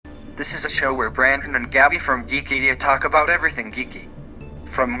This is a show where Brandon and Gabby from Geekedia talk about everything geeky.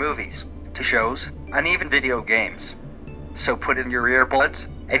 From movies, to shows, and even video games. So put in your earbuds,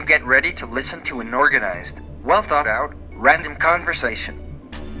 and get ready to listen to an organized, well thought out, random conversation.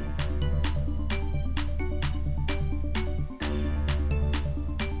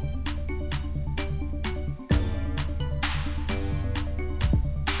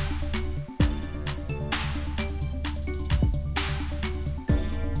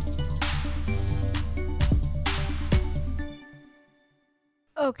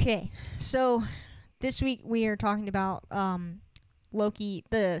 Okay, so this week we are talking about Loki,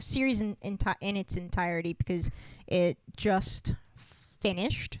 the series in its entirety, because it just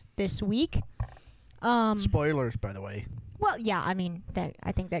finished this week. Spoilers, by the way. Well, yeah, I mean,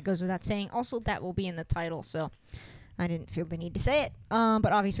 I think that goes without saying. Also, that will be in the title, so I didn't feel the need to say it.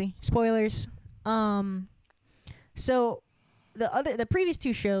 But obviously, spoilers. So the previous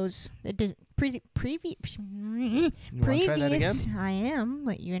two shows, previous. You want to try that again? I am,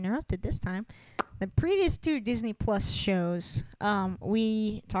 but you interrupted this time. The previous two Disney Plus shows,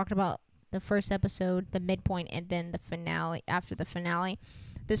 we talked about the first episode, the midpoint, and then the finale. After the finale,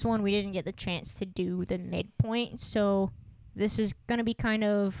 this one we didn't get the chance to do the midpoint, so this is gonna be kind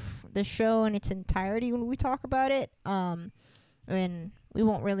of the show in its entirety when we talk about it. And we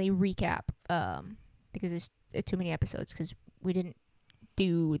won't really recap because it's too many episodes because we didn't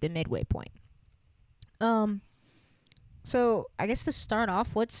do the midway point. So I guess to start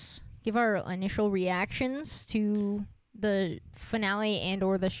off, let's give our initial reactions to the finale and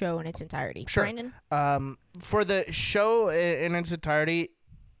or the show in its entirety. Sure. Brandon? For the show in its entirety,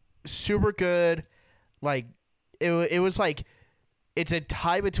 super good. Like, it was like, it's a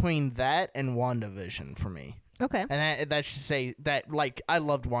tie between that and WandaVision for me. Okay. And that should say that, like, I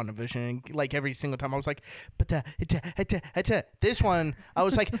loved WandaVision, and, like, every single time I was like, this one, I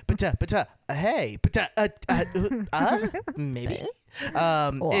was like, hey, maybe.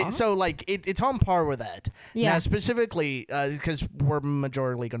 So, like, it's on par with that. Yeah. Now, specifically, because we're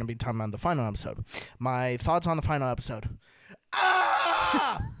majorly going to be talking about the final episode. My thoughts on the final episode.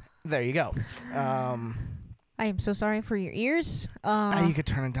 There you go. I am so sorry for your ears. You could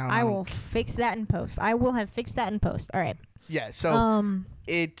turn it down. I will fix that in post. I will have fixed that in post. All right. Yeah, so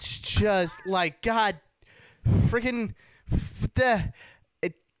it's just like, God, freaking,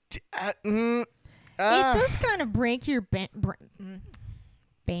 it does kind of break your brain,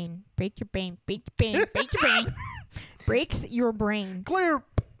 breaks your brain. Clear.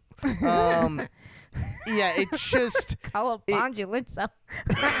 Yeah, it's just Calabondulate's so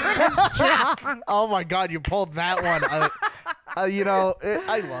strong. Oh my God, you pulled that one.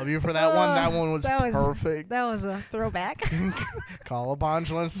 I love you for that one. That one was perfect. That was a throwback.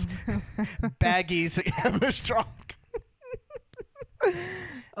 Calabondulus, baggies, strong.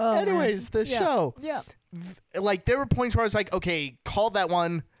 Anyways, the show. Yeah. Like, there were points where I was like, okay, call that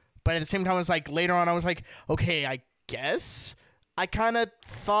one, but at the same time, I was like, later on, I was like, okay, I guess I kind of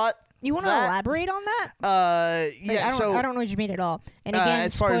thought. You want to elaborate on that? Yeah. I don't know what you mean at all. And again,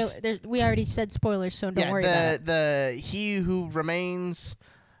 as far as we already said spoilers, so don't worry about it. The He Who Remains.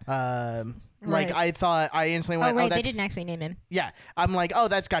 Right. Like, I thought, I instantly went, they didn't actually name him. Yeah, I'm like, oh,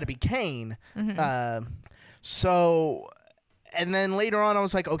 that's got to be Kane. Mm-hmm. So, and then later on, I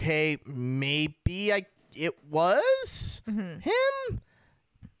was like, okay, maybe it was him.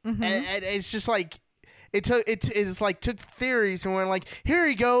 Mm-hmm. And it's just like. It took theories and went like, here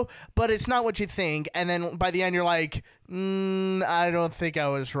you go, but it's not what you think. And then by the end, you're like, I don't think I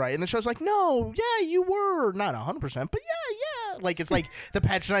was right. And the show's like, no, yeah, you were not 100%, but yeah. Like, it's like the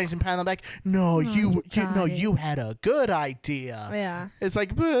patronizing pat on the back. No, you had a good idea. Yeah. It's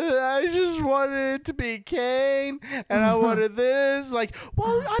like, but I just wanted it to be Kane, and I wanted this. Like,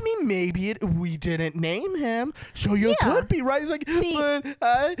 well, I mean, maybe we didn't name him, so you could be right. It's like, but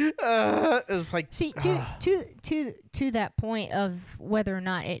it's like, to that point of whether or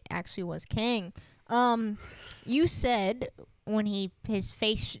not it actually was Kang, you said when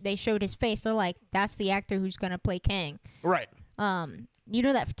they showed his face, they're like, that's the actor who's gonna play Kang. Right. You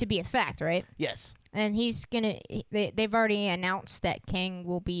know that to be a fact, right? Yes. And they've already announced that Kang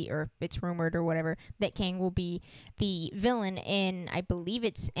will be, or it's rumored or whatever, that Kang will be the villain in, I believe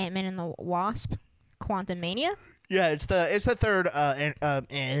it's Ant-Man and the Wasp, Quantumania. Yeah, it's the third Ant-Man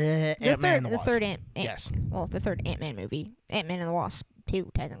and the Wasp. Yes. Well, the third Ant-Man movie, Ant-Man and the Wasp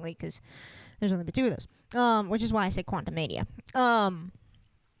 2, technically, because there's only been 2 of those. Which is why I said Quantumania.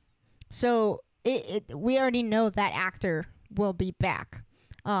 So we already know that actor will be back.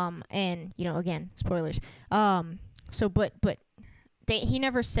 And again, spoilers. He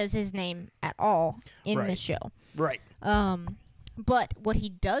never says his name at all in the show. Right. But what he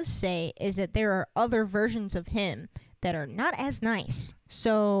does say is that there are other versions of him that are not as nice.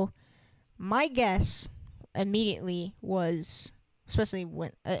 So my guess immediately was, especially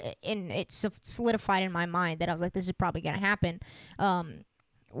when, and it solidified in my mind that I was like, this is probably going to happen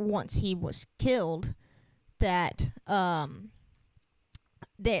once he was killed, that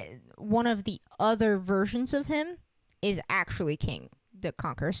that one of the other versions of him is actually King the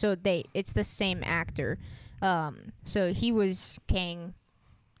Conqueror. So it's the same actor. So he was Kang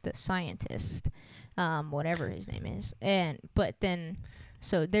the scientist, whatever his name is, but then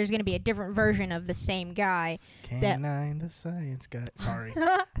so there's gonna be a different version of the same guy. Canine the science guy. Sorry,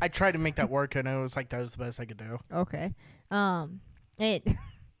 I tried to make that work and it was like that was the best I could do. Okay, it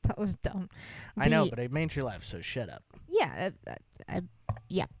that was dumb. I know, but it made you laugh, so shut up. Yeah,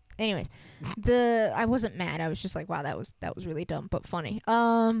 yeah. Anyways, I wasn't mad. I was just like, wow, that was really dumb but funny.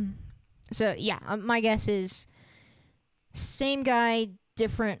 So yeah, my guess is same guy,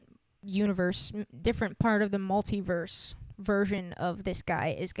 different universe, different part of the multiverse version of this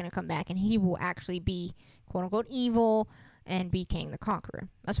guy is going to come back, and he will actually be quote unquote evil and be Kang the Conqueror.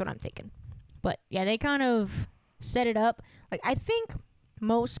 That's what I'm thinking. But yeah, they kind of set it up. Like, I think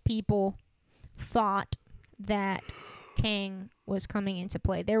most people thought that Kang was coming into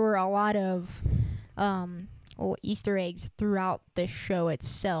play. There were a lot of little Easter eggs throughout the show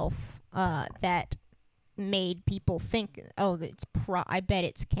itself that made people think, oh, I bet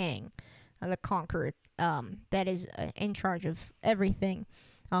it's Kang the Conqueror that is in charge of everything,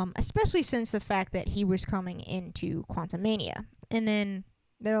 especially since the fact that he was coming into Quantumania. And then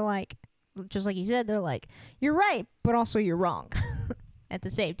they're like, just like you said, they're like, you're right, but also you're wrong at the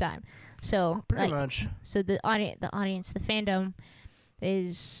same time. So Pretty much. So the audience, the fandom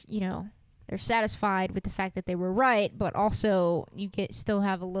is, they're satisfied with the fact that they were right, but also you still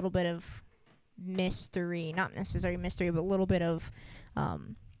have a little bit of mystery, not necessarily mystery, but a little bit of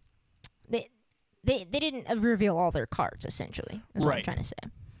they didn't reveal all their cards, essentially, is what I'm trying to say.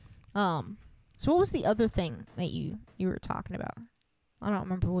 So what was the other thing that you were talking about? I don't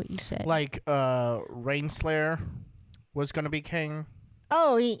remember what you said. Like Rainslayer was going to be king.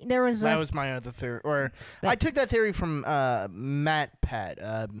 Oh, there was that was my other theory, or I took that theory from Matt Pat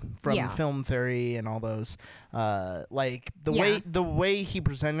from Film Theory and all those. Like the way he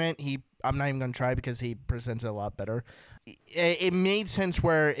presented it, I'm not even gonna try because he presents it a lot better. It made sense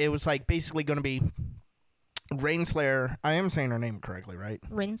where it was like basically going to be Rainslayer. I am saying her name correctly, right?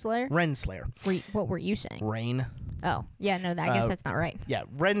 Renslayer. Renslayer. What were you saying? Rain. Oh, yeah, no, I guess that's not right. Yeah,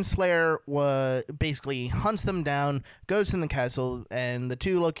 Renslayer basically hunts them down, goes in the castle, and the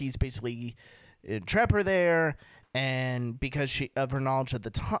two Lokis basically trap her there. And because of her knowledge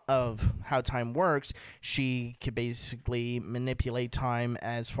of how time works, she could basically manipulate time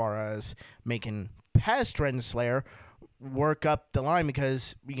as far as making past Renslayer work up the line,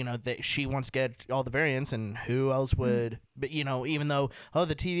 because she wants to get all the variants, and who else would? But even though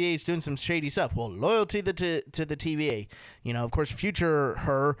the TVA is doing some shady stuff, well, loyalty to the TVA. Of course, future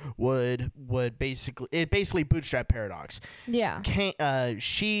her would basically bootstrap Paradox. Yeah.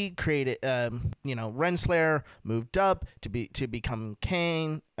 She created Renslayer moved up to become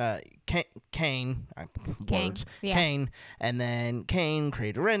Kane. Kane, words. Yeah. Kane, and then Kane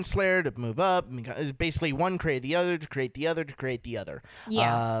created Renslayer to move up. Basically, one created the other to create the other to create the other.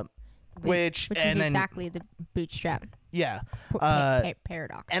 Yeah. Which is exactly the bootstrap. Yeah.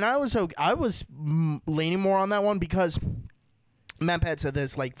 Paradox. And I was leaning more on that one because Matt Pat said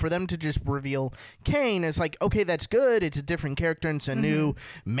this, like, for them to just reveal Kane, it's like, okay, that's good. It's a different character and it's a new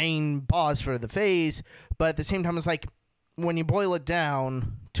main boss for the phase. But at the same time, it's like, when you boil it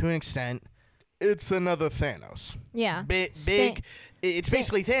down to an extent, it's another Thanos. Yeah. Big. It's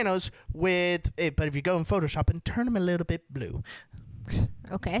basically Thanos with it, but if you go in Photoshop and turn him a little bit blue.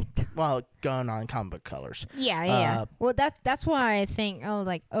 Okay. Well, going on comic book colors. Yeah. Well, that's why I think,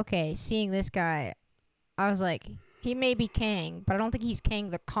 okay, seeing this guy, I was like, he may be Kang, but I don't think he's Kang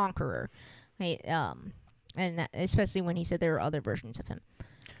the Conqueror. And that, especially when he said there were other versions of him.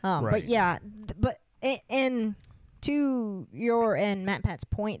 Right. But yeah, and to your and Matt Pat's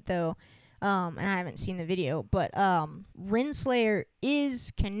point though, and I haven't seen the video, but Renslayer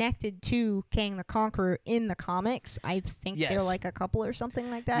is connected to Kang the Conqueror in the comics. I think they're like a couple or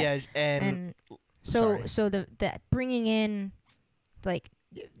something like that. Yeah, and so that bringing in like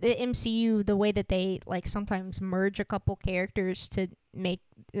the MCU, the way that they like sometimes merge a couple characters to make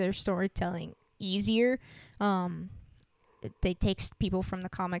their storytelling easier. They take people from the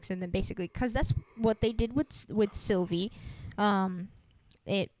comics and then basically, because that's what they did with Sylvie.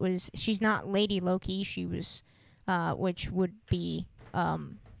 She's not Lady Loki. She was, which would be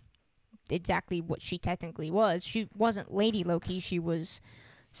exactly what she technically was. She wasn't Lady Loki. She was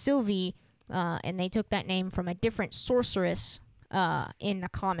Sylvie, and they took that name from a different sorceress in the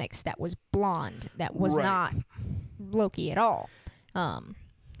comics that was blonde, that was Right. not Loki at all.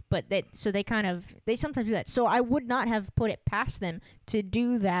 But so they sometimes do that. So I would not have put it past them to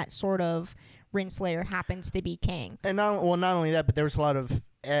do that sort of Renslayer happens to be Kang. And not only that, but there was a lot of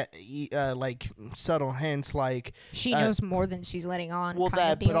like subtle hints, like She knows more than she's letting on. well, kind of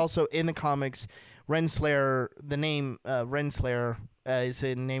that, deal. but also in the comics, Renslayer, the name Renslayer is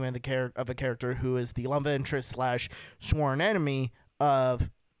the name of a character who is the love interest / sworn enemy of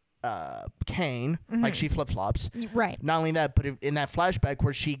Kane. Like she flip flops. Right. Not only that, but in that flashback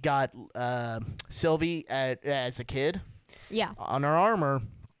where she got Sylvie as a kid Yeah. on her armor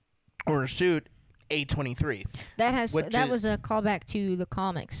or her suit, A23. That was a callback to the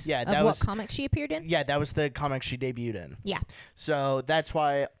comics. Yeah, of that what was- comic she appeared in. Yeah, that was the comic she debuted in. Yeah. So that's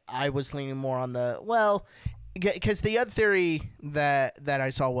why I was leaning more on because the other theory that I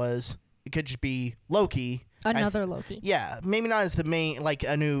saw was it could just be Loki. Another Loki. Yeah, maybe not as the main, like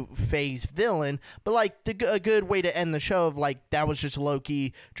a new phase villain, but like a good way to end the show of like that was just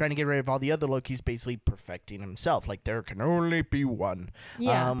Loki trying to get rid of all the other Lokis, basically perfecting himself. Like there can only be one.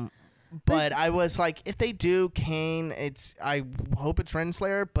 Yeah. But I was like, if they do Kane, I hope it's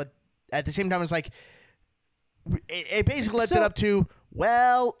Renslayer, but at the same time, it's like it basically left it up to,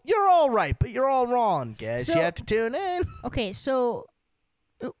 well, you're all right, but you're all wrong. Guess you have to tune in. Okay, so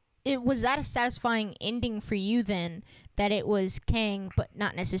it was that a satisfying ending for you then, that it was Kang, but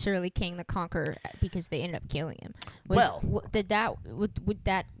not necessarily Kang the Conqueror because they ended up killing him? Was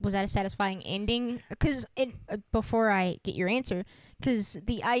that a satisfying ending? Because before I get your answer, because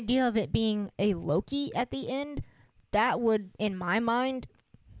the idea of it being a Loki at the end, that would, in my mind,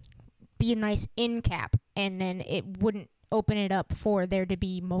 be a nice end cap, and then it wouldn't open it up for there to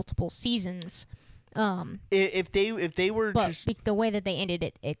be multiple seasons. If they were But just the way that they ended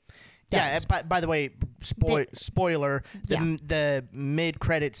it, it does. yeah. By the way, spoiler: the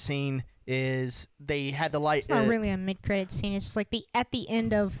mid-credit scene is they had the light. It's not really a mid-credit scene. It's just like at the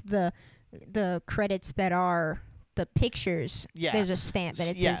end of the credits that are the pictures. Yeah. There's a stamp that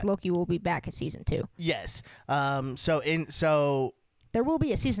it says Loki will be back in season 2. Yes. So There will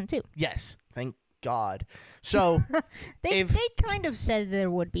be a season 2. yes. Thank God. So They kind of said there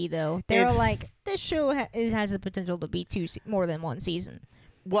would be, though. They were like, this show has the potential to be more than one season.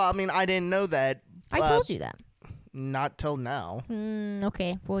 well, I mean, I didn't know that. I told you that. Not till now.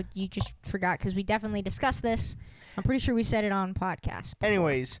 Okay, well, you just forgot because we definitely discussed this. I'm pretty sure we said it on podcast.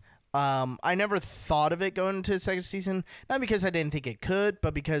 Anyways, I never thought of it going into the second season, not because I didn't think it could,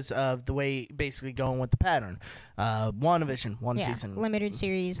 but because of the way basically going with the pattern. WandaVision, one season. Limited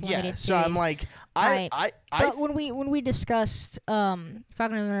series, limited series. So I'm like, But when we discussed Falcon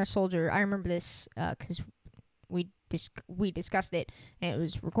and the Winter Soldier, I remember this because we discussed it and it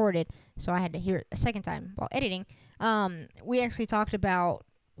was recorded, so I had to hear it a second time while editing. We actually talked about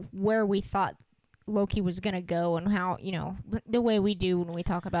where we thought Loki was gonna go and how, the way we do when we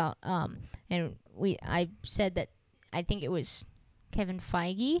talk about and I said that I think it was Kevin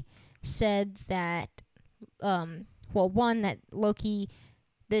Feige said that that Loki,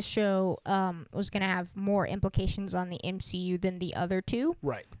 this show was gonna have more implications on the MCU than the other two,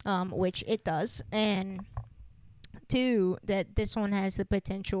 right. which it does, and 2, that this one has the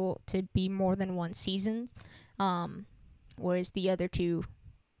potential to be more than one season, whereas the other 2,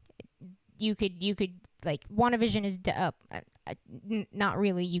 you could like WandaVision is not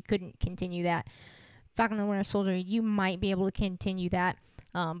really. You couldn't continue that. Falcon and the Winter Soldier, you might be able to continue that,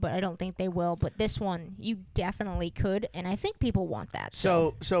 but I don't think they will. But this one, you definitely could, and I think people want that.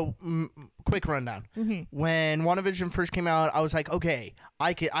 So quick rundown. When WandaVision first came out, I was like, okay,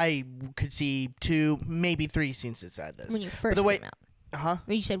 I could see 2, maybe 3 scenes inside this. When you first came out. Huh?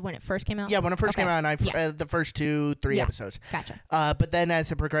 You said when it first came out? Yeah, when it first came out, and the first 2, 3 Yeah. episodes. Gotcha. But then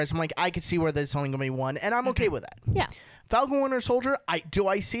as it progressed, I'm like, I could see where there's only going to be one, and I'm okay with that. Yeah. Falcon Winter Soldier,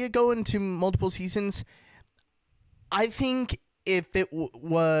 I see it go into multiple seasons? I think if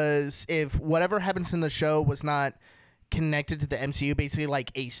if whatever happens in the show was not connected to the MCU, basically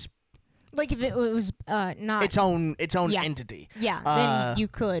like Like if it was not its own Yeah. entity. Yeah, then you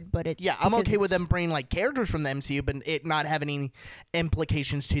could, but it. Yeah, I'm because okay with it's- them bringing like characters from the MCU, but it not having any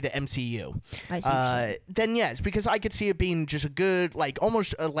implications to the MCU. I see what you're saying. Then yes, because I could see it being just a good, like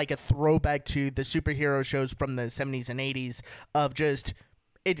almost like a throwback to the superhero shows from the 70s and 80s of just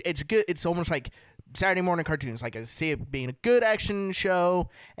it's good. It's almost like Saturday morning cartoons. Like I see it being a good action show,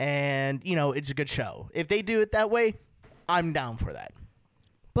 and it's a good show. If they do it that way, I'm down for that.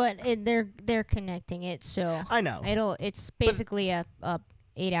 But they're connecting it, so I know. it's basically a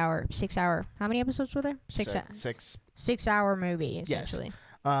 8-hour, 6-hour. How many episodes were there? Six. 6-hour movie essentially.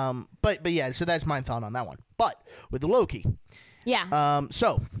 But yeah, so that's my thought on that one. But with the Loki, Yeah.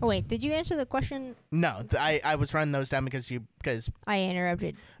 so Oh wait, did you answer the question? no, I was running those down because I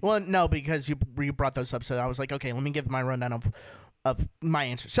interrupted. well, no, because you brought those up, so I was like, okay, let me give my rundown of my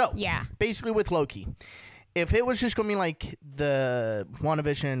answer. So Yeah. basically with Loki, if it was just going to be like the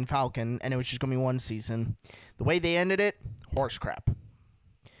WandaVision and Falcon, and it was just going to be one season, the way they ended it, horse crap.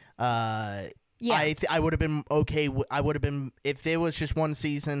 Yeah. I would have been okay. I would have been, if it was just one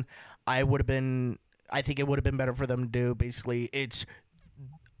season, I would have been. I think it would have been better for them to do. Basically, it's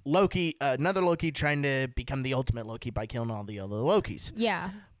Loki, another Loki trying to become the ultimate Loki by killing all the other Lokis.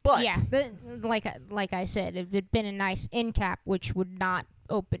 Yeah. But Yeah, like I said, it would been a nice end cap, which would not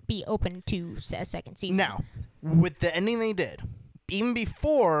be open to a second season. now, with the ending they did, even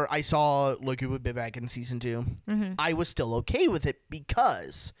before I saw Loki would be back in season 2, I was still okay with it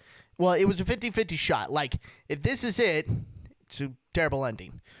because, well, it was a 50-50 shot. Like, if this is it, it's a terrible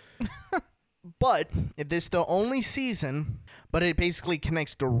ending. But if this is the only season, but it basically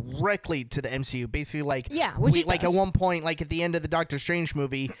connects directly to the MCU, basically like which it like does. at one point, like at the end of the Doctor Strange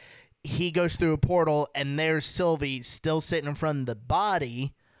movie, he goes through a portal and there's Sylvie still sitting in front of the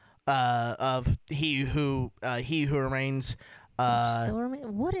body of he who remains.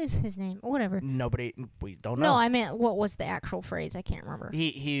 What is his name? Whatever. We don't know. No, I meant what was the actual phrase? I can't remember.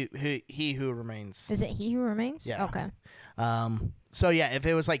 He who remains. Is it He Who Remains? Yeah. Okay. So yeah, if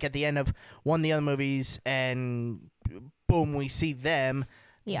it was like at the end of one of the other movies and boom, we see them,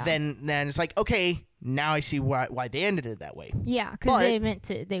 Yeah. then it's like, okay, now I see why they ended it that way. Yeah, because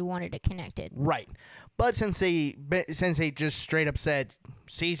But- they wanted to connect it. Right. But since they just straight up said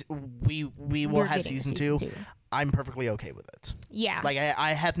we will We're have getting a season season 2, I'm perfectly okay with it. Yeah. Like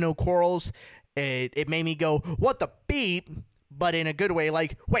I have no quarrels. It made me go, what the beep? But in a good way,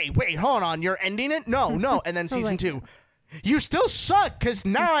 like, wait, hold on, you're ending it? No. And then season like- 2. You still suck because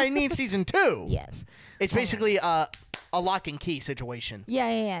now I need season 2. Yes. It's basically a lock and key situation.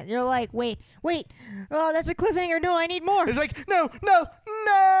 Yeah. You're like, wait. Oh, that's a cliffhanger. No, I need more. It's like, no.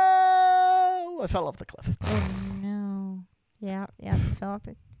 I fell off the cliff. Oh, no. Yeah. Fell off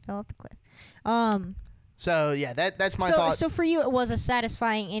the cliff. So yeah, that's my thought. So for you, it was a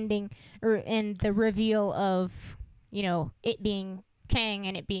satisfying ending, and the reveal of, it being Kang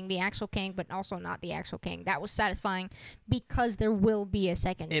and it being the actual Kang, but also not the actual Kang. That was satisfying because there will be a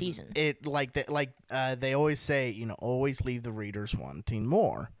second season. They always say, always leave the readers wanting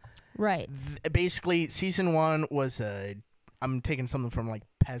more. Right. Basically, season 1 was I'm taking something from like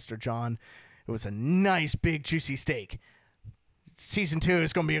Pastor John. It was a nice big juicy steak. Season 2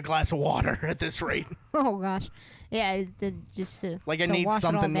 is going to be a glass of water at this rate. Oh gosh. Yeah. Just like I to need wash it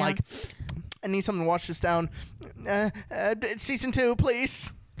all something down. like I need something to wash this down. Season 2,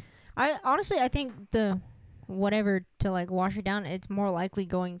 please. I think the whatever to like wash it down, it's more likely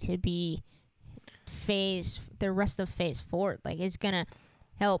going to be the rest of phase 4. Like it's gonna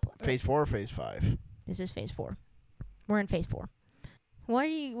help. Phase 4 or phase 5? This is phase 4. We're in phase 4. What are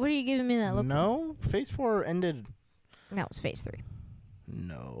you giving me that look? No, phase 4 ended. That was phase 3.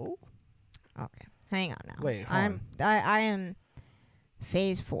 No. Okay, hang on now. Wait, hold on. I am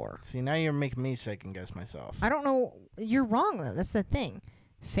phase 4. See, now you're making me second guess myself. I don't know. You're wrong though. That's the thing.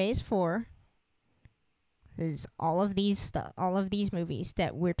 Phase 4 is all of these movies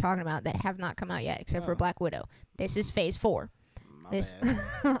that we're talking about that have not come out yet, except for Black Widow. This is phase 4. My This. bad.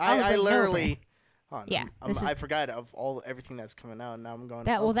 was I like, no, literally. hold on, Yeah, this is- I forgot of everything that's coming out, and now I'm going.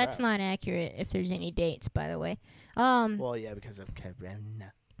 That oh, well, that's crap. not accurate. If there's any dates, by the way. Well, yeah, because of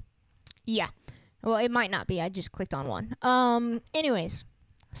Corona. Yeah. Well, it might not be. I just clicked on one. Anyways,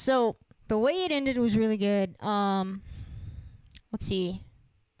 so the way it ended was really good. Let's see.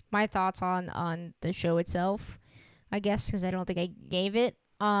 My thoughts on the show itself, I guess, because I don't think I gave it.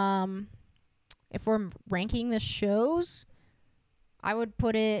 If we're ranking the shows, I would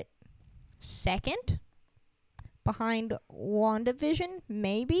put it second behind WandaVision,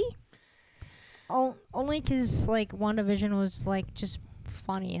 maybe. Only because, like, WandaVision was, like, just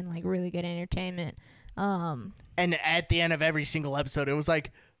funny and, like, really good entertainment. And at the end of every single episode, it was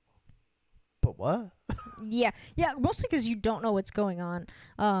like, but what? Yeah, mostly because you don't know what's going on.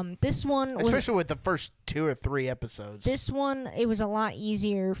 This one was... Especially with the first 2 or 3 episodes. This one, it was a lot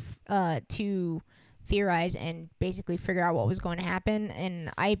easier to theorize and basically figure out what was going to happen.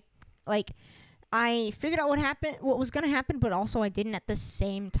 And I figured out what was going to happen, but also I didn't at the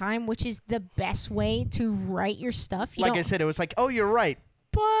same time, which is the best way to write your stuff. Like I said, it was like, oh, you're right,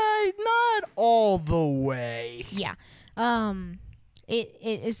 but not all the way. Yeah. It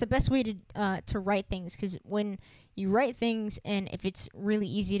is the best way to write things, because when you write things, and if it's really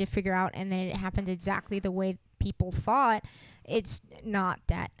easy to figure out and then it happens exactly the way people thought, it's not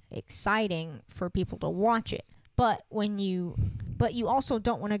that exciting for people to watch it. But you also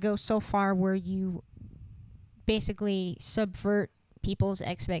don't want to go so far where you basically subvert people's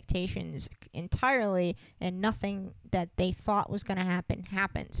expectations entirely, and nothing that they thought was going to happen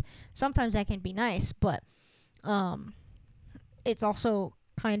happens. Sometimes that can be nice, but it's also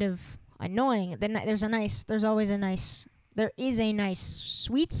kind of annoying. Then there is a nice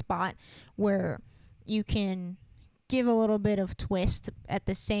sweet spot where you can give a little bit of twist at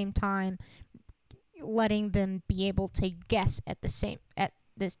the same time, letting them be able to guess at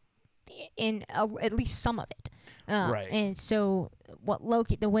least some of it. Right. And so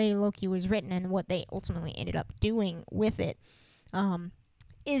the way Loki was written and what they ultimately ended up doing with it,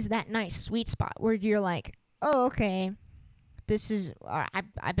 is that nice sweet spot where you're like, oh, okay, this is,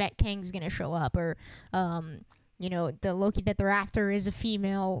 I bet Kang's gonna show up, or the Loki that they're after is a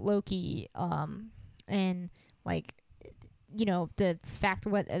female Loki, and like, the fact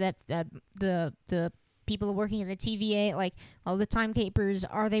that the people working at the TVA, like, oh, the timekeepers,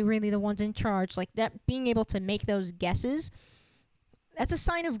 are they really the ones in charge? Like, that, being able to make those guesses, that's a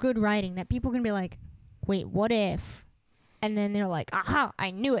sign of good writing, that people can be like, wait, what if? And then they're like, aha,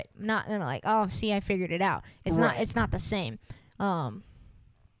 I knew it. And they're like, oh, see, I figured it out. It's not the same.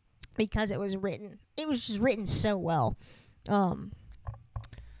 Because it was just written so well.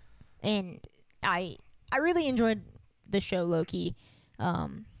 And I really enjoyed the show Loki.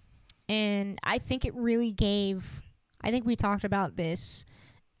 And I think it really gave, I think we talked about this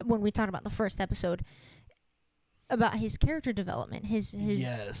when we talked about the first episode, about his character development, his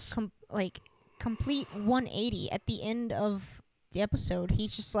Yes. Complete 180 at the end of the episode.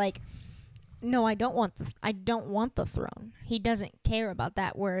 He's just like, no, I don't want the throne. He doesn't care about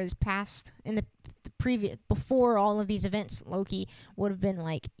that. Whereas past, in the previous, before all of these events, Loki would have been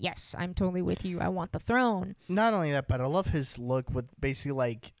like, yes, I'm totally with you. I want the throne. Not only that, but I love his look with basically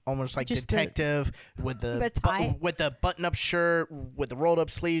like almost like Just detective with the tie. with the button-up shirt with the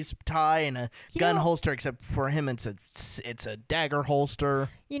rolled-up sleeves, tie, and a gun holster. Except for him, it's a dagger holster.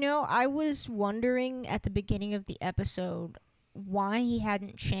 I was wondering at the beginning of the episode why he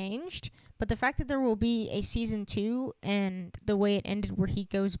hadn't changed, but the fact that there will be a season 2 and the way it ended, where he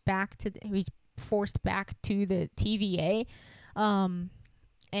goes back to he's forced back to the TVA,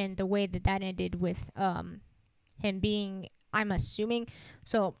 and the way that ended with him being, I'm assuming,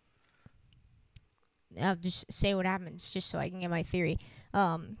 so I'll just say what happens just so I can get my theory,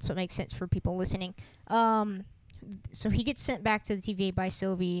 so it makes sense for people listening. So he gets sent back to the TVA by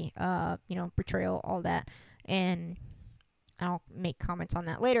Sylvie, betrayal, all that, and I'll make comments on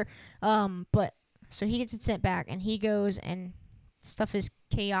that later. But so he gets it sent back, and he goes, and stuff is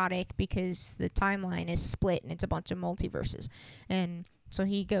chaotic because the timeline is split, and it's a bunch of multiverses. And so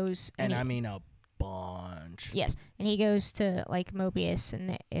he goes, and I mean a bunch. Yes, and he goes to like Mobius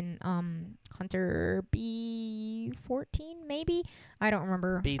and Hunter B14, maybe, I don't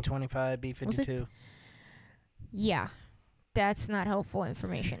remember. B25, B52. Yeah. That's not helpful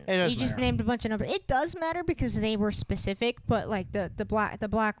information. It does You just matter. named a bunch of numbers. It does matter because they were specific, but like the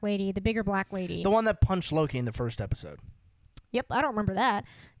black lady, the bigger black lady. The one that punched Loki in the first episode. Yep, I don't remember that.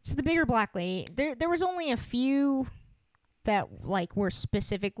 It's the bigger black lady. There was only a few that like were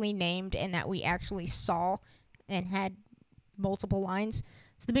specifically named and that we actually saw and had multiple lines.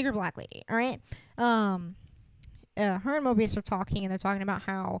 It's the bigger black lady. All right. Her and Mobius are talking, and they're talking about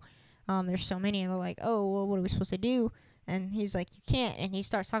how there's so many, and they're like, oh, well, what are we supposed to do? And he's like, you can't. And he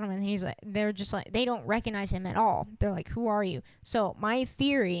starts talking to them, and he's like, they're just like, they don't recognize him at all. They're like, who are you? So my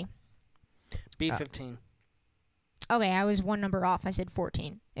theory. B15. Okay, I was one number off. I said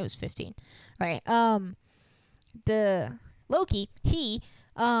 14. It was 15. All right. The Loki, he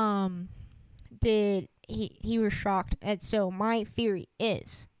was shocked, and so my theory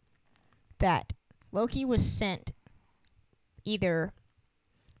is that Loki was sent either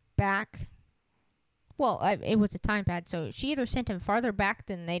back. Well, it was a time pad, so she either sent him farther back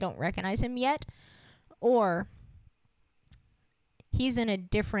than they don't recognize him yet, or he's in a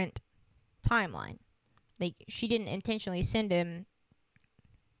different timeline. Like, she didn't intentionally send him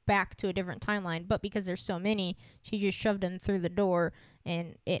back to a different timeline, but because there's so many, she just shoved him through the door,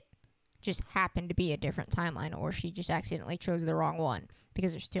 and it just happened to be a different timeline, or she just accidentally chose the wrong one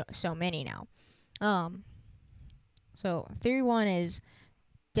because there's so many now. So theory 1 is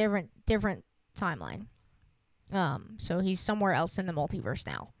different timeline. So he's somewhere else in the multiverse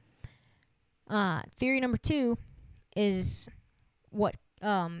now. Theory number 2 is what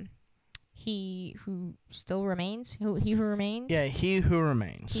he who still remains. He who remains. Yeah, he who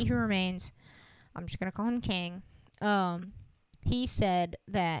remains. He who remains. I'm just gonna call him Kang. he said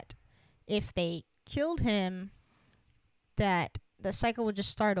that if they killed him, that the cycle would just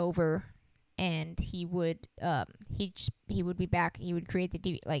start over, and he would be back. He would create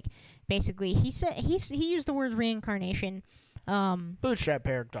the like basically he said he used the word reincarnation. Bootstrap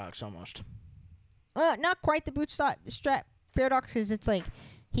paradox almost. Not quite the bootstrap paradox, because it's like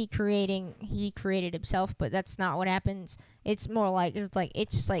he created himself, but that's not what happens. It's more like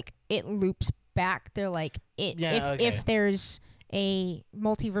it's just like it loops back. They're like if there's a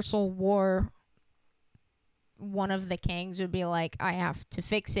multiversal war, one of the Kangs would be like, I have to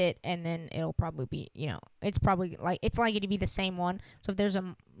fix it, and then it'll probably be, it's probably like, it's likely to be the same one. So if there's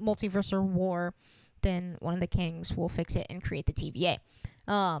a multiversal war, then one of the Kangs will fix it and create the TVA,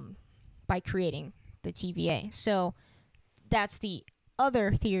 by creating the TVA. So that's the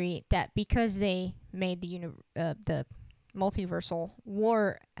other theory, that because they made the multiversal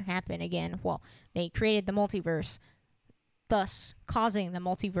war happen again, well, they created the multiverse, thus causing the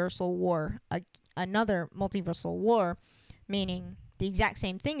multiversal war, another multiversal war, meaning the exact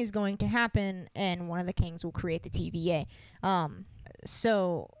same thing is going to happen, and one of the Kangs will create the TVA.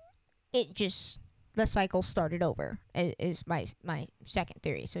 So it just, the cycle started over, is my second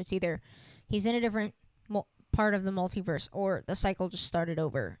theory. So it's either he's in a different part of the multiverse, or the cycle just started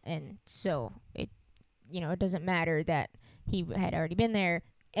over, and so it doesn't matter that he had already been there.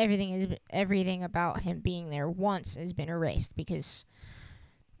 Everything about him being there once has been erased, because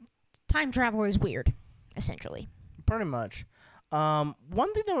time travel is weird, essentially. Pretty much. One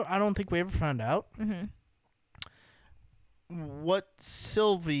thing that I don't think we ever found out, what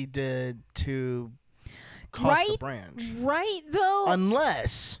Sylvie did to cause the branch. Right, though.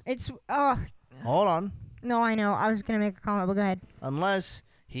 Unless it's hold on. No, I know. I was gonna make a comment, but go ahead. Unless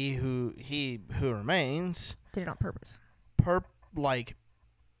he who remains did it on purpose.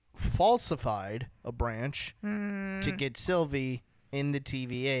 Falsified a branch to get Sylvie in the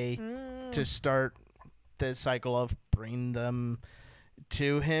TVA to start the cycle of bring them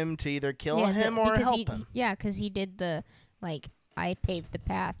to him to either kill him or help him. Yeah, because he did the, I paved the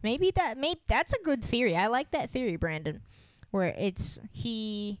path. Maybe that's a good theory. I like that theory, Brandon, where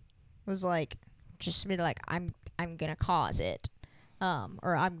he was like, just be like, I'm gonna cause it,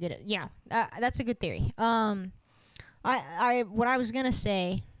 or I'm gonna, that's a good theory. What I was gonna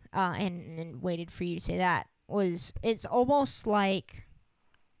say, and waited for you to say that, was it's almost like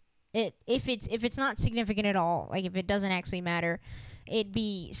if it's not significant at all, like if it doesn't actually matter, it'd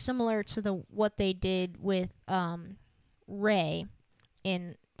be similar to what they did with Rey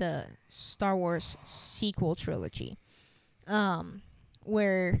in the Star Wars sequel trilogy,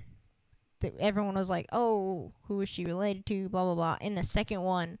 where everyone was like, oh, who is she related to, blah blah blah. In the second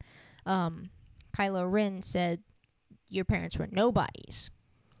one, Kylo Ren said your parents were nobodies.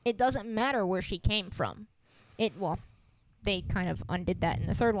 It doesn't matter where she came from. They kind of undid that in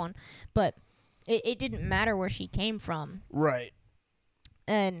the third one, but it didn't matter where she came from. Right.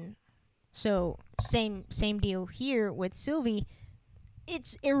 And so same deal here with Sylvie.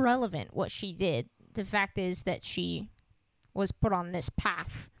 It's irrelevant what she did. The fact is that she was put on this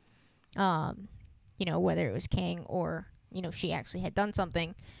path. Whether it was Kang or she actually had done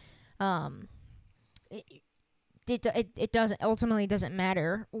something. It doesn't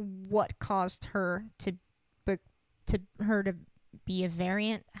matter what caused her to be a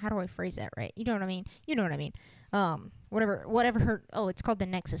variant. How do I phrase that right? You know what I mean? Whatever her, it's called the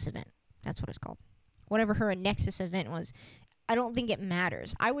Nexus event. That's what it's called. Whatever her Nexus event was, I don't think it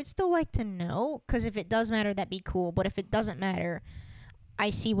matters. I would still like to know, because if it does matter, that'd be cool. But if it doesn't matter, I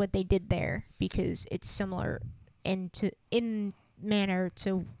see what they did there, because it's similar in manner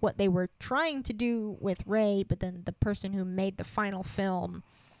to what they were trying to do with Rey, but then the person who made the final film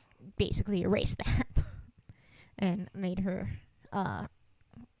basically erased that and made her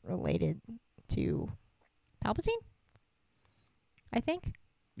related to Palpatine, I think.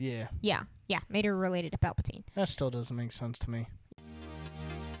 Yeah. Yeah, made her related to Palpatine. That still doesn't make sense to me.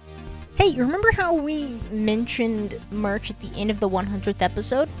 Hey, you remember how we mentioned merch at the end of the 100th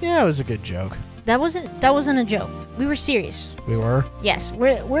episode? Yeah, it was a good joke. That wasn't a joke. We were serious. We were? Yes,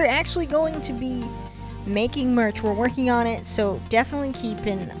 we're actually going to be making merch. We're working on it, so definitely keep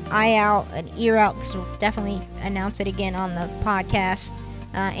an eye out, an ear out, because we'll definitely announce it again on the podcast.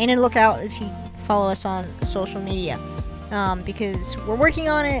 And a look out if you follow us on social media, because we're working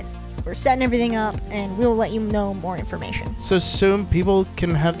on it. We're setting everything up, and we'll let you know more information. So soon people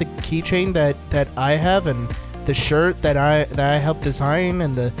can have the keychain that I have, and the shirt that I helped design,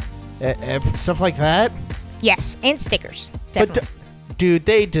 and the stuff like that? Yes, and stickers. Definitely. But dude,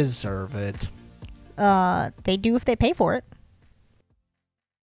 they deserve it. They do if they pay for it.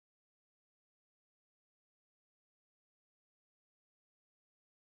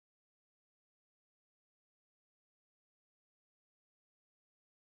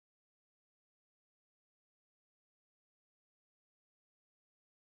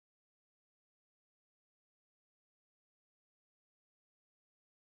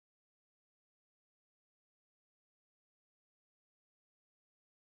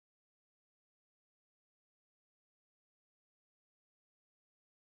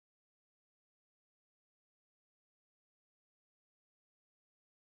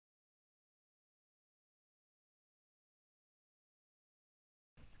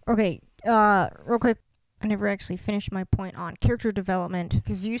 Okay, real quick, I never actually finished my point on character development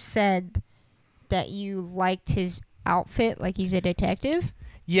because you said that you liked his outfit, like he's a detective.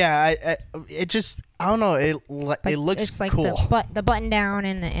 Yeah, it just I don't know. It Like looks it's like cool. the button down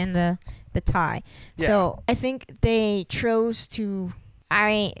and the tie. Yeah. So I think they chose to.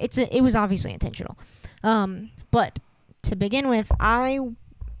 It was obviously intentional. But to begin with, I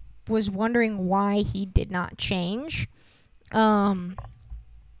was wondering why he did not change.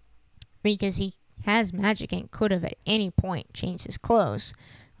 Because he has magic and could have at any point changed his clothes,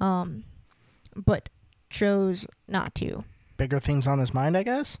 but chose not to. Bigger things on his mind, I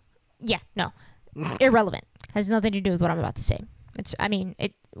guess. Yeah, no, irrelevant. Has nothing to do with what I'm about to say.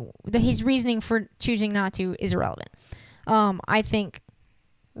 His reasoning for choosing not to is irrelevant. I think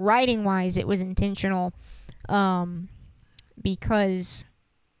writing wise, it was intentional, because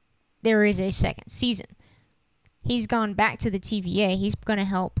there is a second season. He's gone back to the TVA. He's going to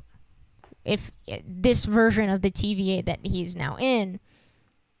help. If this version of the TVA that he's now in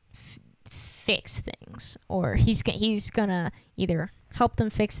fix things, or he's gonna either help them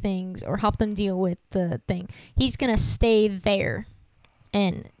fix things or help them deal with the thing. He's gonna stay there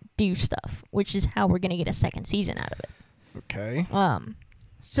and do stuff, which is how we're gonna get a second season out of it. Okay.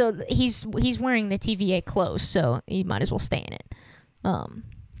 So he's wearing the TVA clothes, so he might as well stay in it.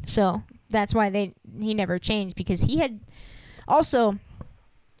 So that's why he never changed, because he had also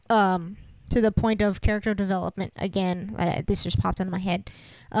to the point of character development again. This just popped into my head.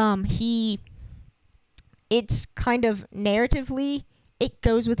 It's kind of narratively, it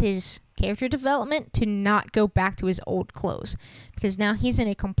goes with his character development to not go back to his old clothes, because now he's in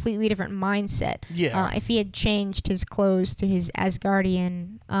a completely different mindset. Yeah. If he had changed his clothes to his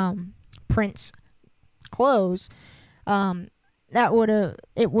Asgardian prince clothes,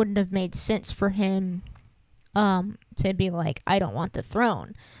 it wouldn't have made sense for him to be like, I don't want the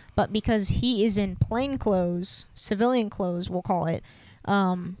throne. But because he is in plain clothes, civilian clothes, we'll call it,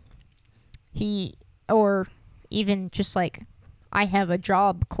 or even just like, I have a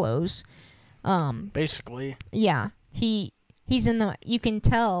job clothes. Basically. Yeah, he's in you can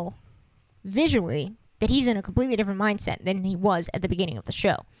tell visually that he's in a completely different mindset than he was at the beginning of the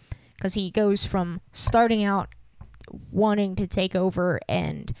show, because he goes from starting out wanting to take over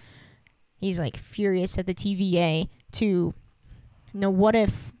and he's like furious at the TVA to, what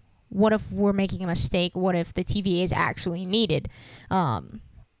if we're making a mistake? What if the TVA is actually needed?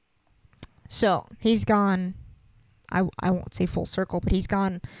 So he's gone, I won't say full circle, but he's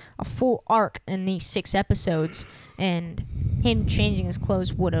gone a full arc in these 6 episodes, and him changing his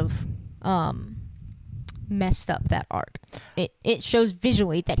clothes would have messed up that arc. It shows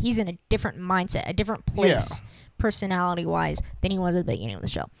visually that he's in a different mindset, a different place, personality-wise, than he was at the beginning of the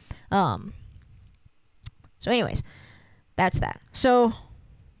show. So anyways, that's that. So,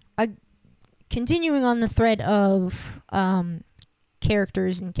 continuing on the thread of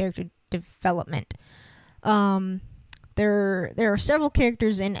characters and character development, there are several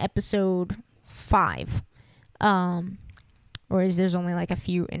characters in episode 5, whereas there's only like a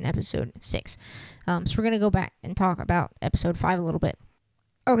few in episode 6. So we're gonna go back and talk about episode 5 a little bit.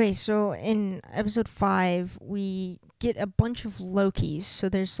 Okay, so in episode 5, we get a bunch of Lokis. So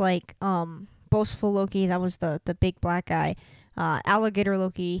there's like Boastful Loki, that was the big black guy, Alligator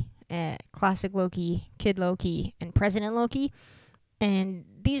Loki, Classic Loki, Kid Loki, and President Loki. And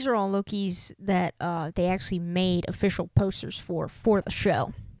these are all Lokis that they actually made official posters for the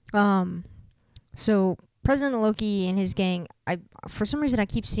show. So President Loki and his gang, for some reason I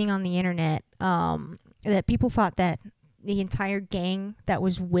keep seeing on the internet that people thought that the entire gang that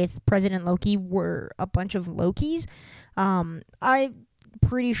was with President Loki were a bunch of Lokis. I'm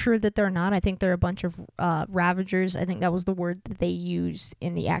pretty sure that they're not. I think they're a bunch of Ravagers. I think that was the word that they used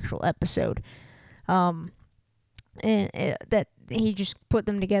in the actual episode. And that he just put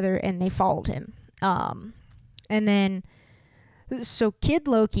them together and they followed him. And then, so Kid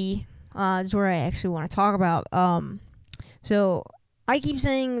Loki is where I actually want to talk about. So I keep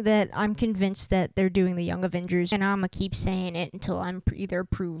saying that I'm convinced that they're doing the Young Avengers, and I'm gonna keep saying it until I'm either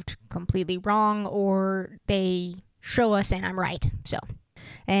proved completely wrong or they show us and I'm right. So,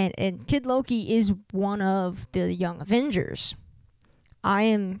 and Kid Loki is one of the Young Avengers. I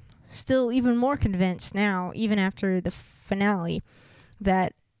am still even more convinced now, even after the finale,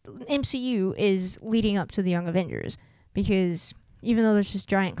 that MCU is leading up to the Young Avengers, because even though there's this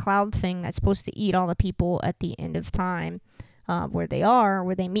giant cloud thing that's supposed to eat all the people at the end of time, where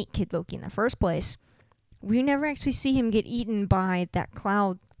they meet Kid Loki in the first place, we never actually see him get eaten by that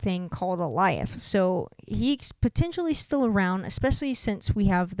cloud thing called Goliath. So he's potentially still around, especially since we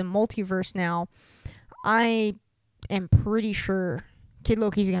have the multiverse now. I am pretty sure Kid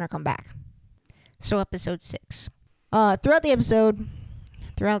Loki's gonna come back. So episode 6. Throughout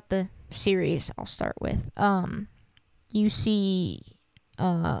the series, I'll start with, you see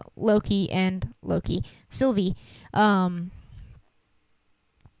Loki and Sylvie,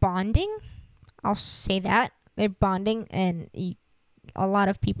 bonding. I'll say that. They're bonding, and a lot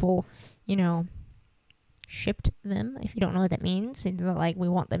of people, shipped them. If you don't know what that means, like, we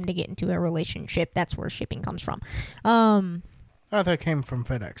want them to get into a relationship. That's where shipping comes from. Oh, that came from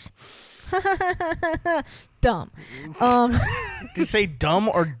FedEx. Dumb. Did you say dumb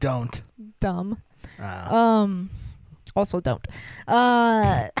or don't? Dumb. Oh. Also don't.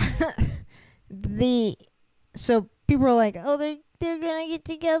 So people are like, oh, they're gonna get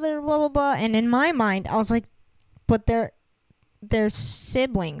together, blah blah blah. And in my mind, I was like, but they're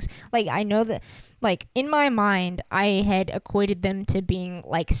siblings. Like, I know that. Like, in my mind, I had equated them to being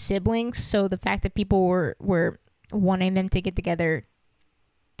like siblings. So the fact that people were wanting them to get together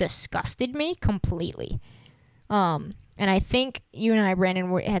disgusted me completely. And I think you and I, Brandon,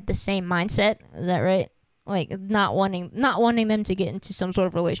 had the same mindset. Is that right? Like, not wanting them to get into some sort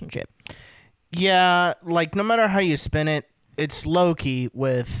of relationship. Yeah, like, no matter how you spin it, it's Loki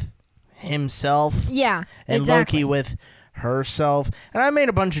with himself. Yeah, and exactly. Loki with herself. And I made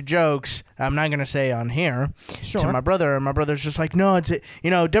a bunch of jokes, I'm not going to say on here, Sure. to my brother. And my brother's just like, no, it's,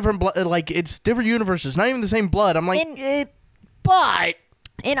 different blood. Like, it's different universes, not even the same blood. I'm like, but...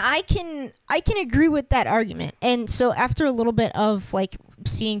 And I can agree with that argument. And so after a little bit of, like,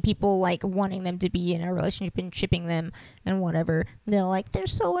 seeing people, like, wanting them to be in a relationship and shipping them and whatever, they're like, they're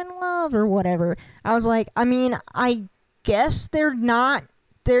so in love or whatever. I was like, I mean, I guess they're not.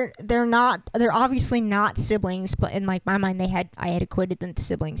 They're obviously not siblings, but in, like, my mind, I had equated them to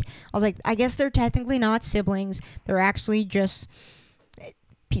siblings. I was like, I guess they're technically not siblings. They're actually just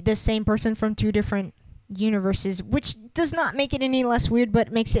the same person from two different universes, which does not make it any less weird,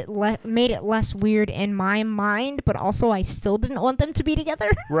 but makes it made it less weird in my mind. But also, I still didn't want them to be together.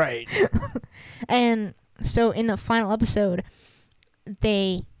 Right. And so in the final episode,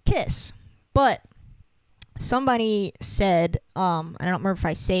 they kiss, but somebody said, I don't remember if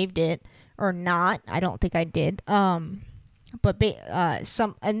I saved it or not. I don't think I did. But this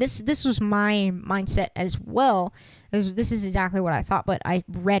was my mindset as well. This is exactly what I thought, but I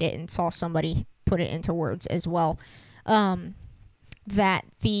read it and saw somebody put it into words as well. That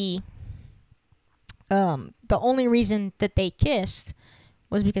the only reason that they kissed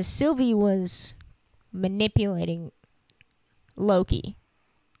was because Sylvie was manipulating Loki,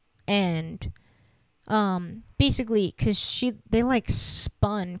 and basically because they like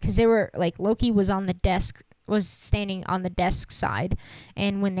spun, because they were like, Loki was standing on the desk side,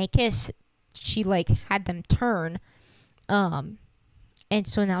 and when they kissed, she like had them turn, and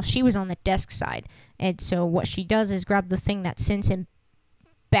so now she was on the desk side, and so what she does is grab the thing that sends him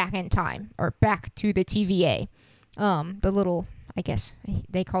back in time, or back to the TVA, the little, I guess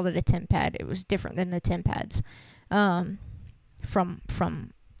they called it a temp pad. It was different than the temp pads from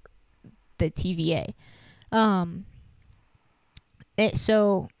the TVA.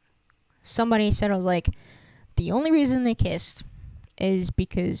 So somebody said, I was like, the only reason they kissed is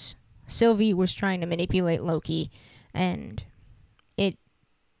because Sylvie was trying to manipulate Loki, and it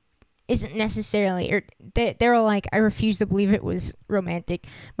isn't necessarily, or they were like, I refuse to believe it was romantic.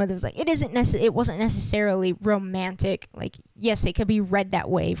 Mother was like, it wasn't necessarily romantic. Like, yes, it could be read that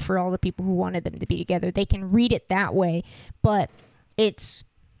way for all the people who wanted them to be together. They can read it that way, but it's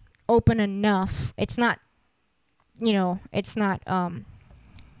open enough. It's not, it's not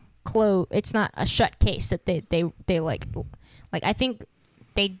it's not a shut case that they like I think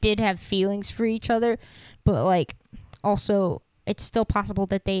they did have feelings for each other, but like also it's still possible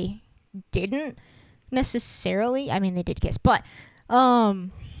that they didn't necessarily. I mean, they did kiss, but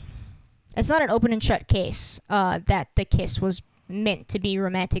it's not an open and shut case that the kiss was meant to be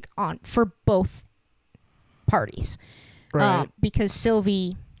romantic for both parties. Right. Because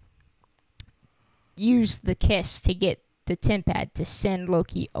Sylvie used the kiss to get the temp pad to send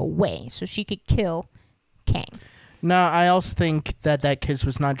Loki away so she could kill Kang. No, I also think that kiss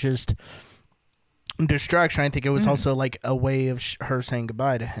was not just distraction. I think it was also like a way of her saying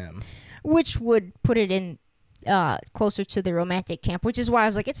goodbye to him, which would put it in closer to the romantic camp, which is why I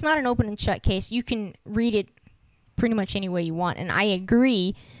was like, it's not an open and shut case. You can read it pretty much any way you want, and I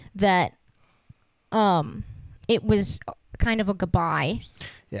agree that it was kind of a goodbye.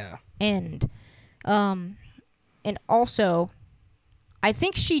 Yeah. And also, I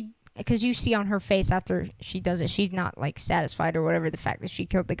think because you see on her face after she does it, she's not like satisfied or whatever. The fact that she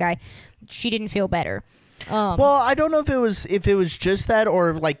killed the guy, she didn't feel better. Well, I don't know if it was just that,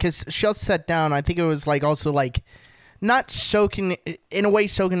 or like, because she also sat down. I think it was like also like not soaking in a way,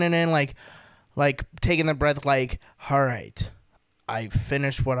 soaking it in, like taking the breath, like, all right, I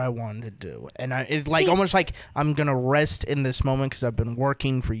finished what I wanted to do, and almost like I'm gonna rest in this moment because I've been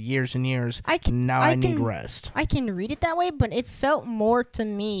working for years and years. I need rest. I can read it that way, but it felt more to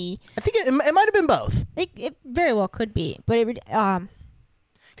me. I think it might have been both. It very well could be, but it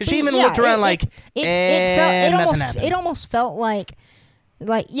because she even looked around nothing happened. It almost felt like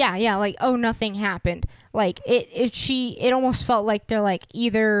oh, nothing happened. Like it almost felt like they're like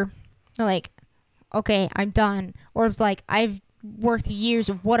either like, okay, I'm done, or it's like I've worked years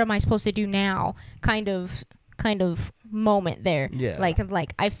of what am I supposed to do now kind of moment there. Yeah.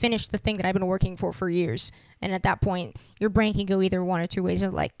 Like I finished the thing that I've been working for years, and at that point your brain can go either one or two ways.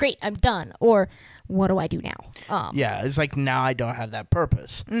 Of like, great, I'm done, or what do I do now? Yeah, it's like now I don't have that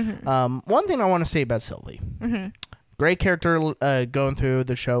purpose. Mm-hmm. One thing I want to say about Sylvie. Mm-hmm. Great character going through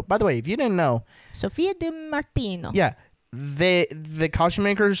the show. By the way, if you didn't know, Sofia Di Martino. Yeah, the costume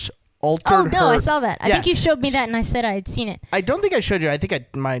makers altered Oh, no, her. I saw that. I think you showed me that, and I said I had seen it. I don't think I showed you. I think I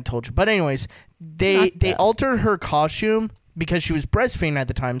might have told you. But anyways, they altered her costume because she was breastfeeding at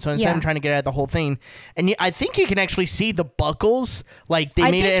the time. So instead of trying to get at the whole thing, and I think you can actually see the buckles. Like they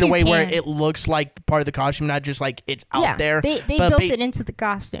made it in a way where it looks like part of the costume, not just like it's out there. They built it into the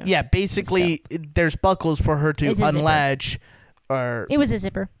costume. Yeah, basically, there's buckles for her to unlatch. Or it was a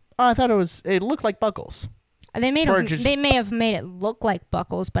zipper. Oh, I thought it looked like buckles. They may have made it look like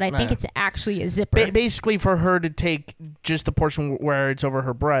buckles, but I think it's actually a zipper. Basically, for her to take just the portion where it's over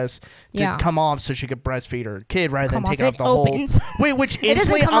her breast to come off, so she could breastfeed her kid rather than take off the whole. Wait, which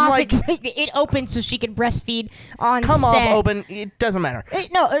instantly I'm like, it opens so she could breastfeed on set. Come off, open. It doesn't matter.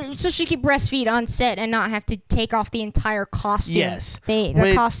 So she could breastfeed on set and not have to take off the entire costume. Yes,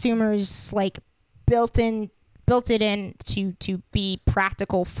 the costumers like built it in to be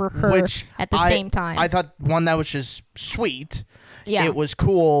practical for her at the same time. I thought that was just sweet. Yeah. It was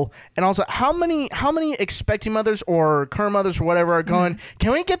cool. And also, how many expecting mothers or current mothers or whatever are going,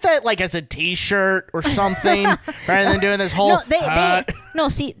 can we get that like as a t-shirt or something rather than doing this whole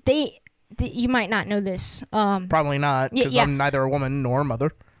you might not know this. Probably not, because I'm neither a woman nor a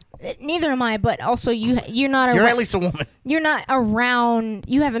mother. Neither am I, but also you're not You're at least a woman. You're not around,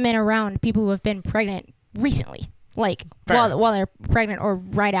 you haven't been around people who have been pregnant recently, like while they're pregnant or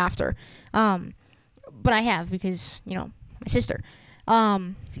right after. But I have, because my sister.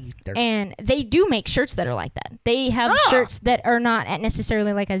 And they do make shirts that are like that. They have shirts that are not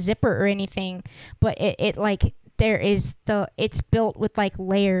necessarily like a zipper or anything, but it like it's built with like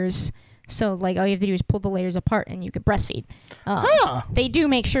layers. So like all you have to do is pull the layers apart and you could breastfeed. They do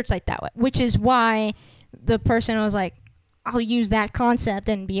make shirts like that, which is why the person was like, I'll use that concept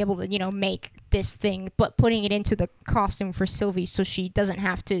and be able to, make this thing, but putting it into the costume for Sylvie so she doesn't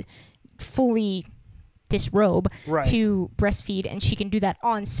have to fully disrobe to breastfeed, and she can do that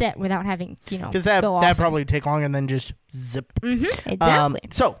on set without having, because that probably take longer than just zip. Exactly.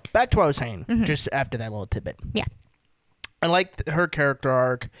 So back to what I was saying, just after that little tidbit. Yeah. I liked her character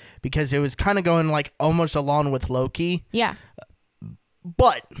arc because it was kind of going like almost along with Loki. Yeah.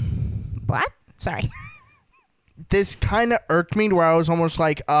 But what? Sorry. This kind of irked me to where I was almost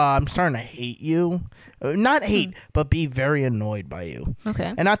like, I'm starting to hate you. Not hate, but be very annoyed by you.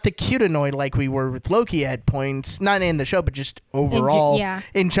 Okay. And not the cute annoyed like we were with Loki at points, not in the show, but just overall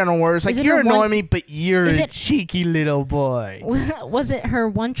in general, where it's like, you're annoying me, but you're a cheeky little boy. Was it her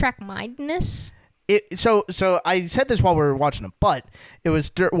one-track mindedness? So I said this while we were watching it, but it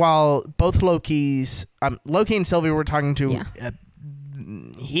was while both Loki and Sylvie were talking to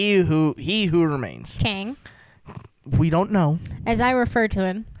he who remains. Kang. We don't know. As I refer to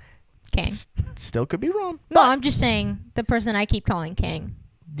him, Kang. Still could be wrong. No, I'm just saying the person I keep calling Kang.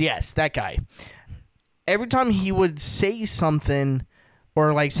 Yes, that guy. Every time he would say something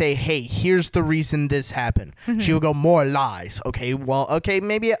or like say, hey, here's the reason this happened, she would go, more lies. Okay, well,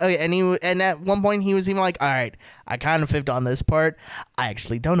 maybe. And at one point he was even like, all right, I kind of fibbed on this part. I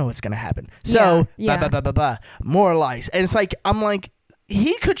actually don't know what's going to happen. So, more lies. And it's like, I'm like,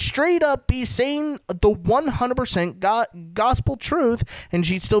 he could straight up be saying the 100% gospel truth, and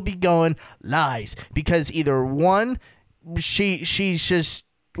she'd still be going lies, because either one, she's just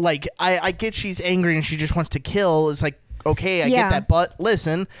like, I get she's angry and she just wants to kill. It's like, okay, I get that, but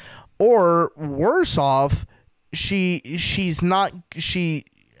listen. Or worse off, she's not,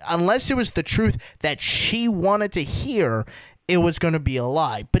 unless it was the truth that she wanted to hear, it was going to be a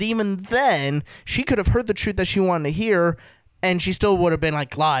lie. But even then, she could have heard the truth that she wanted to hear, and she still would have been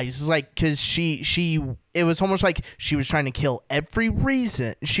like lies. It's like, because she it was almost like she was trying to kill every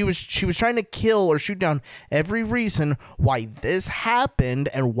reason. She was trying to kill or shoot down every reason why this happened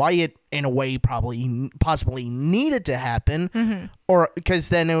and why it, in a way, possibly needed to happen, or because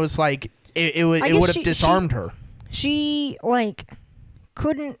then it was like it would have disarmed her. She like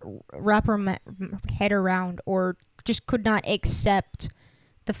couldn't wrap her head around, or just could not accept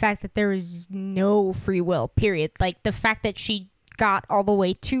the fact that there is no free will. Period. Like the fact that she got all the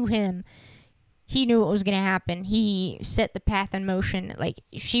way to him. He knew what was going to happen. He set the path in motion. Like,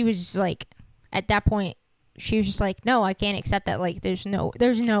 she was, like, at that point, she was just like, no, I can't accept that. Like, there's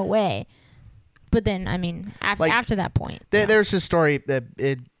no way. But then, I mean, after that point. There's a story that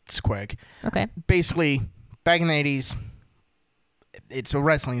it's quick. Okay. Basically, back in the 80s, it's a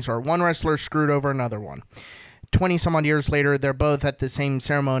wrestling story. One wrestler screwed over another one. 20-some-odd years later, they're both at the same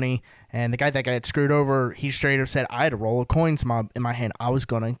ceremony, and the guy that got screwed over, he straight up said, I had a roll of coins in my hand. I was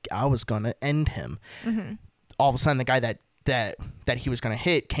gonna end him. Mm-hmm. All of a sudden, the guy that he was gonna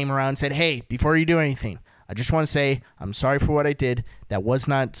hit came around and said, hey, before you do anything, I just want to say I'm sorry for what I did. That was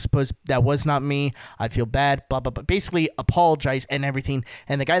not me. I feel bad. Blah blah blah. Basically, apologize and everything.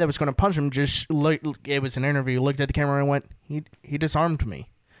 And the guy that was gonna punch him just looked. It was an interview. Looked at the camera and went, he disarmed me.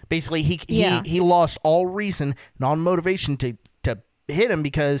 Basically, he lost all reason and all motivation to hit him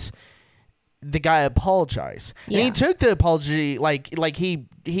because the guy apologized. Yeah. And he took the apology like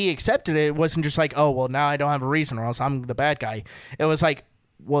he accepted it. It wasn't just like, oh, well, now I don't have a reason or else I'm the bad guy. It was like,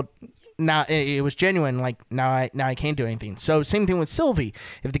 well, now it was genuine. Like, now I can't do anything. So same thing with Sylvie.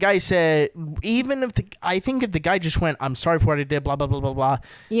 If the guy said, I think if the guy just went, I'm sorry for what I did, blah, blah, blah, blah, blah.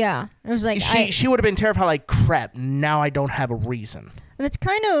 Yeah. It was like, she would have been terrified, like, crap, now I don't have a reason. And it's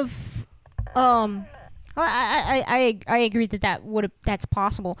kind of, I agree that's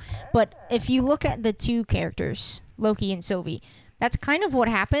possible. But if you look at the two characters, Loki and Sylvie, that's kind of what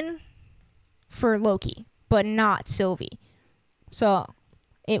happened for Loki, but not Sylvie. So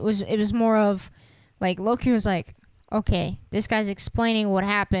it was more of like Loki was like, okay, this guy's explaining what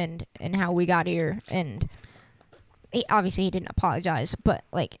happened and how we got here, and obviously he didn't apologize, but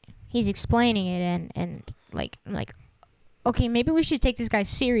like he's explaining it and like okay, maybe we should take this guy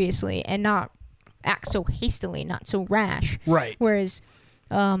seriously and not act so hastily, not so rash. Right. Whereas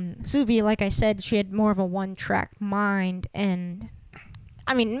Sylvie, like I said, she had more of a one-track mind, and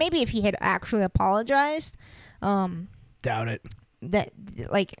I mean, maybe if he had actually apologized, doubt it. That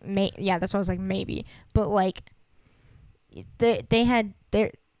like that's why I was like maybe, but like they had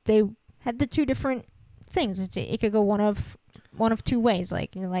the two different things. It could go one of two ways.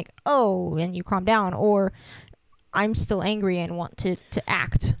 Like you're like, oh, and you calm down, or I'm still angry and want to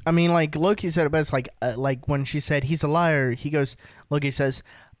act. I mean, like Loki said it best. Like when she said he's a liar, Loki says,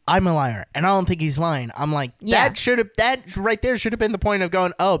 I'm a liar, and I don't think he's lying. I'm like, that right there should have been the point of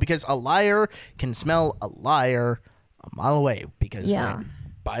going, oh, because a liar can smell a liar a mile away, because like,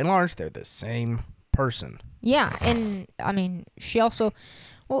 by and large they're the same person. Yeah, and I mean, she also,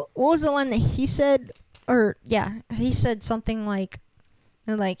 what was the line that he said? He said something like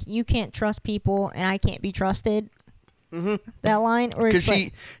you can't trust people and I can't be trusted. Mm-hmm. That line, or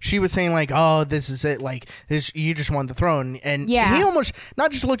because she was saying like, oh, this is it, like this, you just want the throne, and he almost not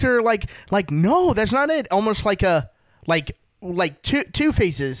just looked at her like no, that's not it, almost like a like two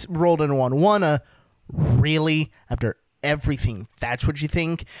faces rolled into one. Really, after everything, that's what you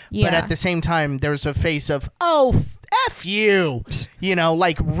think? Yeah. But at the same time, there's a face of, oh, F you,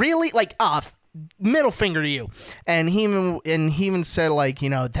 like really, like middle finger to you. And he even said like,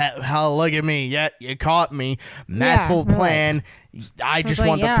 that, how, look at me, yeah, you caught me, masterful plan, I just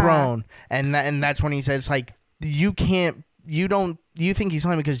want the throne. And that's when he says like, you think he's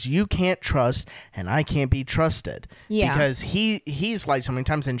lying because you can't trust and I can't be trusted. Yeah. Because he's lied so many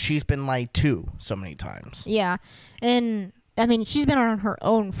times and she's been lied to so many times. Yeah. And I mean, she's been on her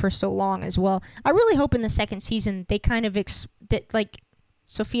own for so long as well. I really hope in the second season they kind of like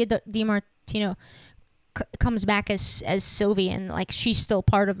Sophia DiMartino comes back as Sylvie, and like she's still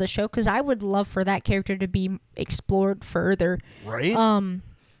part of the show, because I would love for that character to be explored further. Right.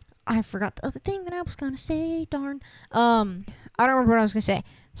 I forgot the other thing that I was gonna say. Darn. I don't remember what I was gonna say,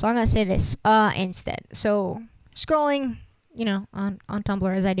 so I'm gonna say this instead. So scrolling, on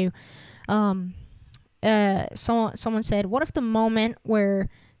Tumblr as I do, someone said, what if the moment where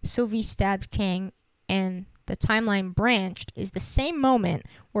Sylvie stabbed Kang and the timeline branched is the same moment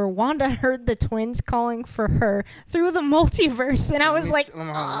where Wanda heard the twins calling for her through the multiverse? And I was like,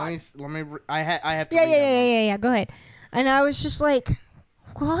 let me I have to yeah, go ahead. And I was just like,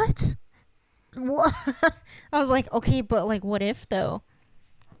 what? I was like, okay, but like, what if though?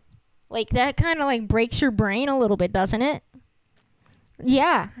 Like that kind of like breaks your brain a little bit, doesn't it?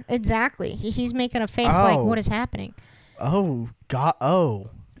 Yeah, exactly. He's making a face like, Oh. what is happening? Oh God. Oh.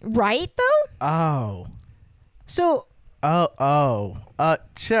 Right, though? Oh. So, Oh.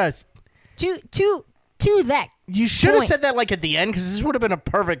 Just to that. you should have Point. said that like at the end, because this would have been a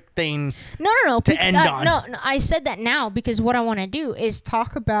perfect thing. No. To end on. No, I said that now because what I want to do is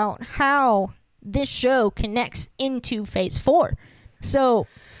talk about how this show connects into Phase 4. So,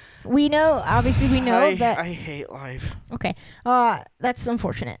 obviously we know that... I hate life. Okay. That's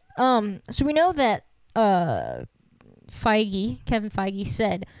unfortunate. So we know that Kevin Feige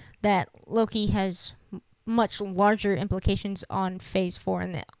said that Loki has much larger implications on Phase 4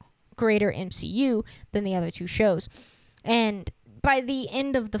 in the greater MCU than the other two shows. And by the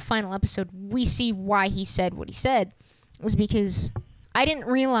end of the final episode, we see why he said what he said. It was because I didn't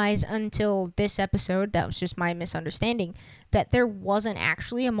realize until this episode, that was just my misunderstanding, that there wasn't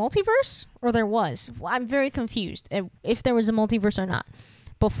actually a multiverse, or there was. Well, I'm very confused if there was a multiverse or not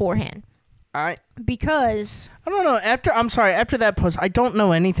beforehand. Because I don't know. After that post, I don't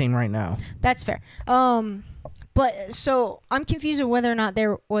know anything right now. that's fair. But so I'm confused of whether or not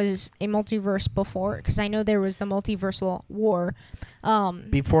there was a multiverse before, because I know there was the multiversal war.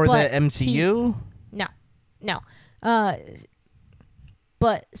 Before the but MCU? No.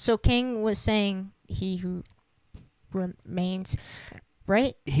 But so King was saying he who remains,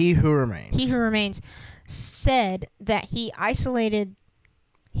 right? He Who Remains. He who remains said that he isolated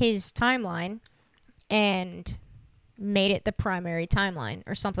his timeline and made it the primary timeline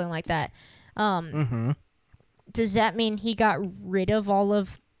or something like that. Mm-hmm. Does that mean he got rid of all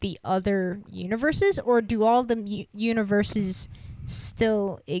of the other universes, or do all the universes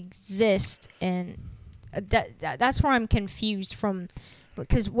still exist? And that's where I'm confused from,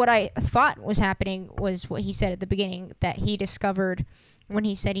 because what I thought was happening was what he said at the beginning, that he discovered when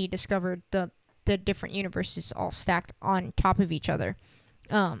he said he discovered the different universes all stacked on top of each other,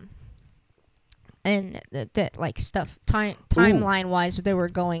 and that like stuff timeline wise they were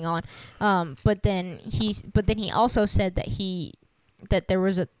going on, but then he also said that there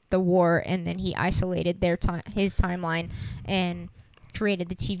was the war, and then he isolated his timeline and created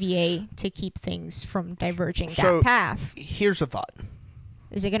the TVA to keep things from diverging that path. Here's a thought.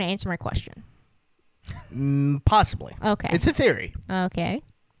 Is it going to answer my question? Possibly. Okay. It's a theory. Okay.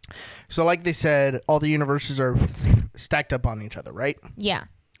 So like they said, all the universes are stacked up on each other, right? Yeah.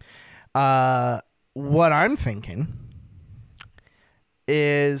 What I'm thinking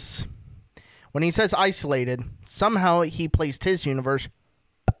is when he says isolated, somehow he placed his universe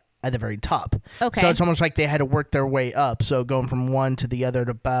at the very top. Okay. So it's almost like they had to work their way up. So going from one to the other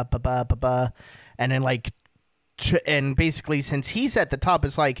to ba ba ba ba ba, and then like, and basically since he's at the top,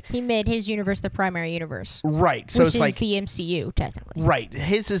 it's like he made his universe the primary universe. Right. So which it's is like the MCU technically. Right.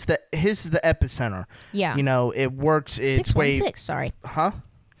 His is the epicenter. Yeah. You know, it works its way. 616. Sorry. Huh?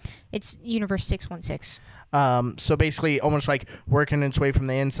 It's universe 616. So basically, almost like working its way from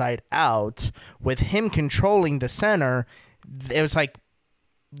the inside out. With him controlling the center, it was like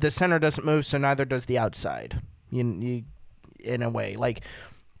the center doesn't move, so neither does the outside. You in a way, like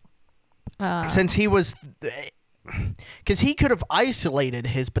since he was, because he could have isolated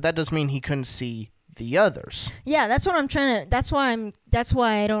his, but that doesn't mean he couldn't see the others. Yeah, that's what I'm trying to. That's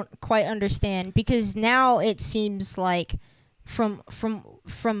why I don't quite understand, because now it seems like from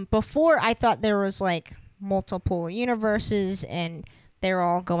before I thought there was like multiple universes and they're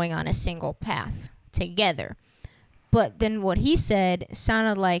all going on a single path together. But then what he said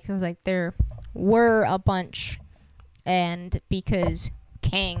sounded like it was like there were a bunch, and because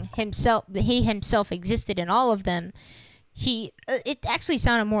Kang himself existed in all of them, it actually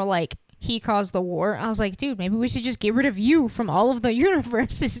sounded more like he caused the war. I was like, dude, maybe we should just get rid of you from all of the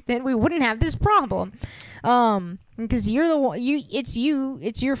universes, then we wouldn't have this problem. Because you're the one, it's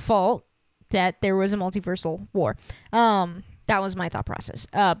your fault that there was a multiversal war. That was my thought process.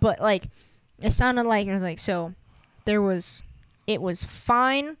 But like, it sounded like it was like, so it was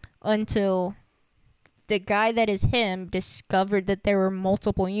fine until the guy that is him discovered that there were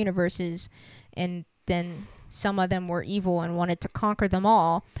multiple universes, and then some of them were evil and wanted to conquer them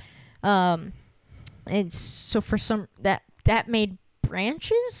all. And so for some that made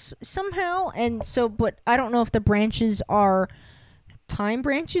branches somehow, and so but I don't know if the branches are time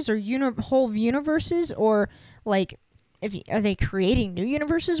branches or whole universes, or like are they creating new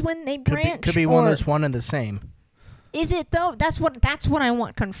universes when they branch? Could be one that's one and the same. Is it though? That's what I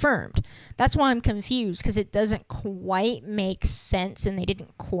want confirmed. That's why I'm confused, because it doesn't quite make sense, and they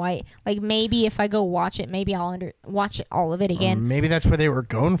didn't quite like. Maybe if I go watch it, maybe I'll watch it all of it again. Maybe that's what they were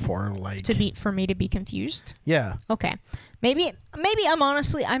going for, like for me to be confused. Yeah. Okay. Maybe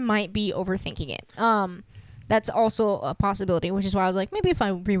I might be overthinking it. that's also a possibility, which is why I was like, maybe if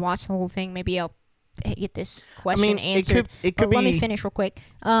I rewatch the whole thing, maybe I'll get this question answered. It could But be. let me finish real quick.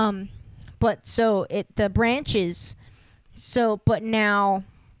 But so the branches. So, but now,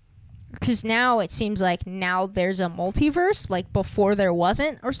 because now it seems like now there's a multiverse, like before there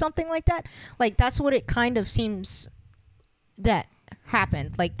wasn't, or something like that. Like that's what it kind of seems that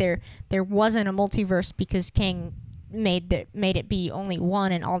happened. Like there wasn't a multiverse because Kang made it be only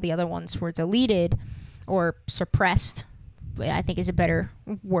one, and all the other ones were deleted or suppressed, I think is a better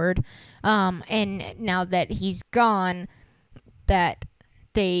word. And now that he's gone, that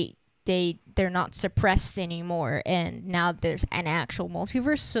they're not suppressed anymore, and now there's an actual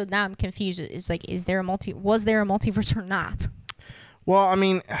multiverse. So now I'm confused. It's like, was there a multiverse or not? Well, I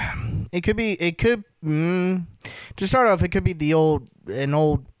mean, to start off, it could be an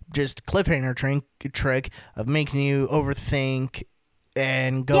old just cliffhanger trick of making you overthink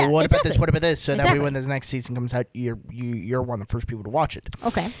and go, what about this, so that way when this next season comes out, you're one of the first people to watch it.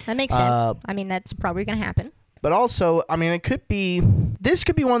 Okay, that makes sense. I mean, that's probably gonna happen. But also, I mean, this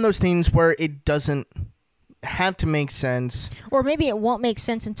could be one of those things where it doesn't have to make sense. Or maybe it won't make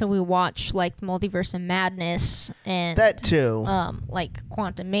sense until we watch, like, Multiverse of Madness and... That too. Like,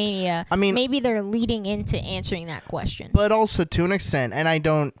 Quantumania. I mean... Maybe they're leading into answering that question. But also, to an extent, and I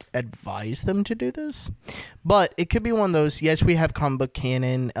don't advise them to do this, but it could be one of those, yes, we have comic book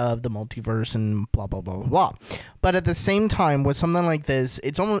canon of the multiverse and blah, blah, blah, blah, blah. But at the same time, with something like this,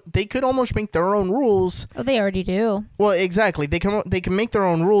 they could almost make their own rules. Oh, they already do. Well, exactly. They can make their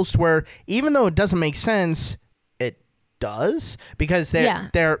own rules to where, even though it doesn't make sense, it does, because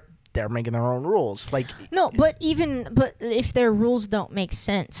they're making their own rules. Like, no, but if their rules don't make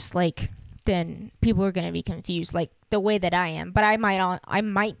sense, like, then people are gonna be confused, like the way that I am. But I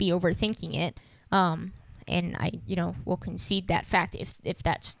might be overthinking it, and I will concede that fact if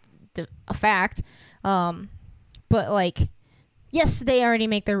that's a fact. But like, yes, they already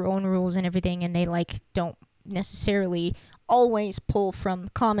make their own rules and everything, and they like don't necessarily always pull from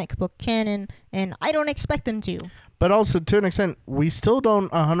comic book canon, and I don't expect them to. But also, to an extent, we still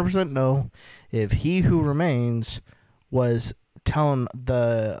don't 100% know if He Who Remains was telling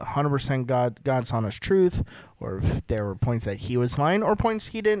the 100% God's honest truth, or if there were points that he was lying, or points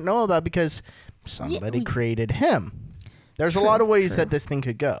he didn't know about because somebody created him. There's a lot of ways that this thing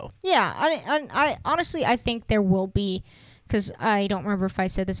could go. Yeah, I honestly, I think there will be, because I don't remember if I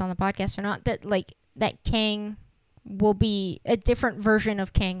said this on the podcast or not, that Kang will be a different version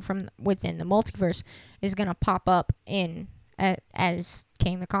of Kang from within the multiverse is going to pop up as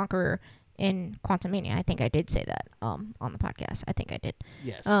Kang the Conqueror in Quantumania. I think I did say that on the podcast. I think I did.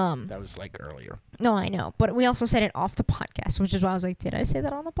 Yes. That was like earlier. No, I know, but we also said it off the podcast, which is why I was like, did I say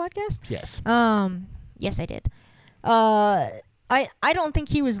that on the podcast? Yes. Yes, I did. I don't think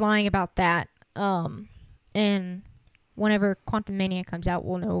he was lying about that. And whenever Quantumania comes out,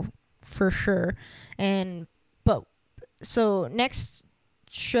 we'll know for sure. So the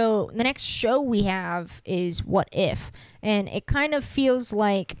next show we have is What If, and it kind of feels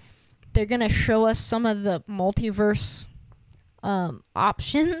like they're gonna show us some of the multiverse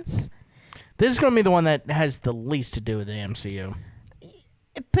options. This is gonna be the one that has the least to do with the MCU.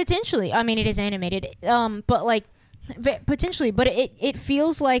 Potentially, I mean, it is animated, but like potentially, but it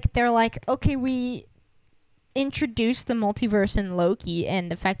feels like they're like, okay, we introduced the multiverse in Loki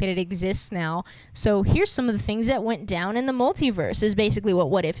and the fact that it exists now, so here's some of the things that went down in the multiverse is basically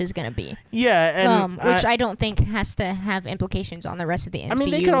what If is going to be. Yeah, and which I don't think has to have implications on the rest of the MCU. I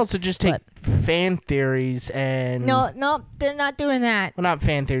mean, they could also just take fan theories and... No, they're not doing that. Well, not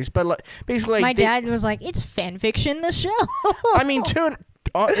fan theories, but like, basically... My dad was like, it's fan fiction, the show. I mean,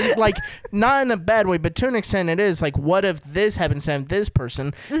 like, not in a bad way, but to an extent it is. Like, what if this happens to this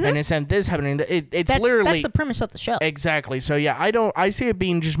person, and instead of this happening, that's the premise of the show. Exactly. So yeah, I see it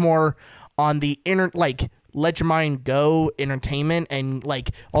being just more on the like, let your mind go entertainment, and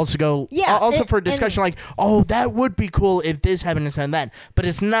like also go for discussion, like, oh, that would be cool if this happened and that, but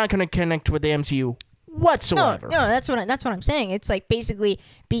it's not going to connect with the MCU whatsoever. No, that's what I'm saying. It's like basically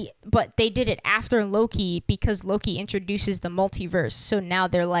but they did it after Loki because Loki introduces the multiverse. So now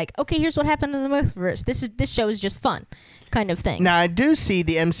they're like, okay, here's what happened in the multiverse. This show is just fun, kind of thing. Now I do see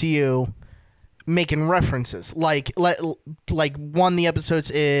the MCU making references, like one of the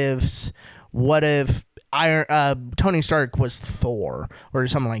episodes is what if Tony Stark was Thor or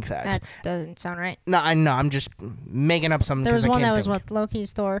something like that. That doesn't sound right. No, I know. I'm just making up something. There was one that was what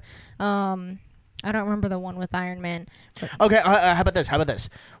Loki's Thor. I don't remember the one with Iron Man. Okay, how about this?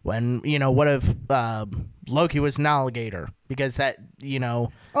 When, what if Loki was an alligator because that, you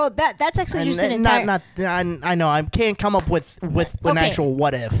know. Oh, that's actually just an And entire. I know I can't come up with an Okay. actual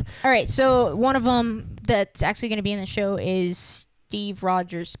what if. All right, so one of them that's actually going to be in the show is Steve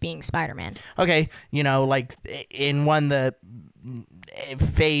Rogers being Spider-Man. Okay, you know, like in the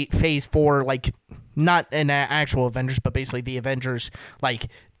phase 4, like not an actual Avengers, but basically the Avengers, like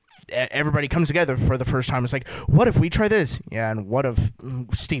everybody comes together for the first time. It's like, what if we try this? Yeah, and what if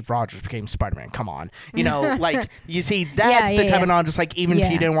Steve Rogers became Spider-Man? Come on, you know, like you see, that's the type of knowledge. Just like even if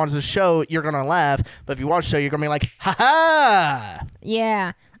you didn't watch the show, you're gonna laugh, but if you watch the show, you're gonna be like, ha ha.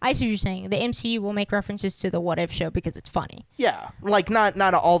 Yeah, I see what you're saying. The MCU will make references to the What If show because it's funny. Yeah, like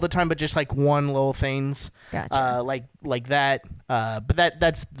not all the time, but just like one little things, Gotcha. like that. But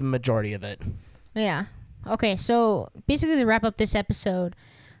that's the majority of it. Yeah. Okay, so basically to wrap up this episode,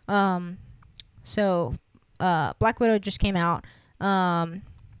 Black Widow just came out. The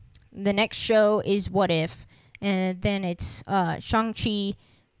next show is What If, and then it's Shang-Chi,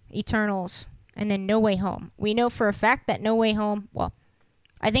 Eternals, and then No Way Home. We know for a fact that No Way Home, well,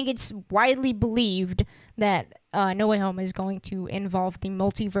 I think it's widely believed that No Way Home is going to involve the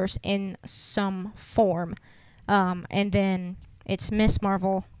multiverse in some form. And then it's Miss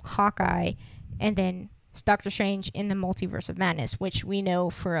Marvel, Hawkeye, and then it's Doctor Strange in the Multiverse of Madness, which we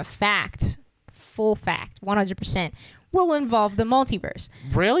know for a fact, full fact, 100%, will involve the multiverse.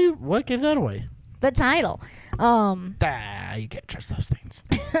 Really? What gave that away? The title. You can't trust those things.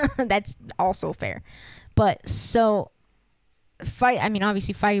 That's also fair. But so,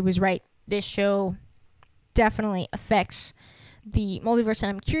 obviously Feige was right. This show definitely affects the multiverse,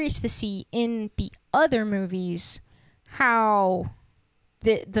 and I'm curious to see in the other movies how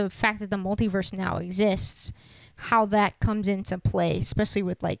the fact that the multiverse now exists, how that comes into play, especially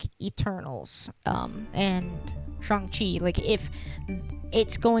with like Eternals and Shang-Chi. Like if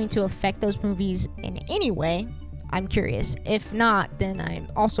it's going to affect those movies in any way, I'm curious. If not, then I'm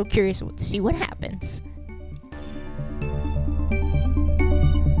also curious to see what happens.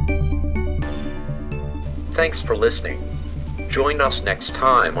 Thanks for listening. Join us next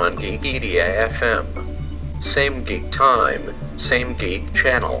time on Geekedia FM. Same geek time, same geek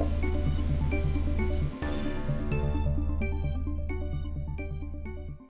channel.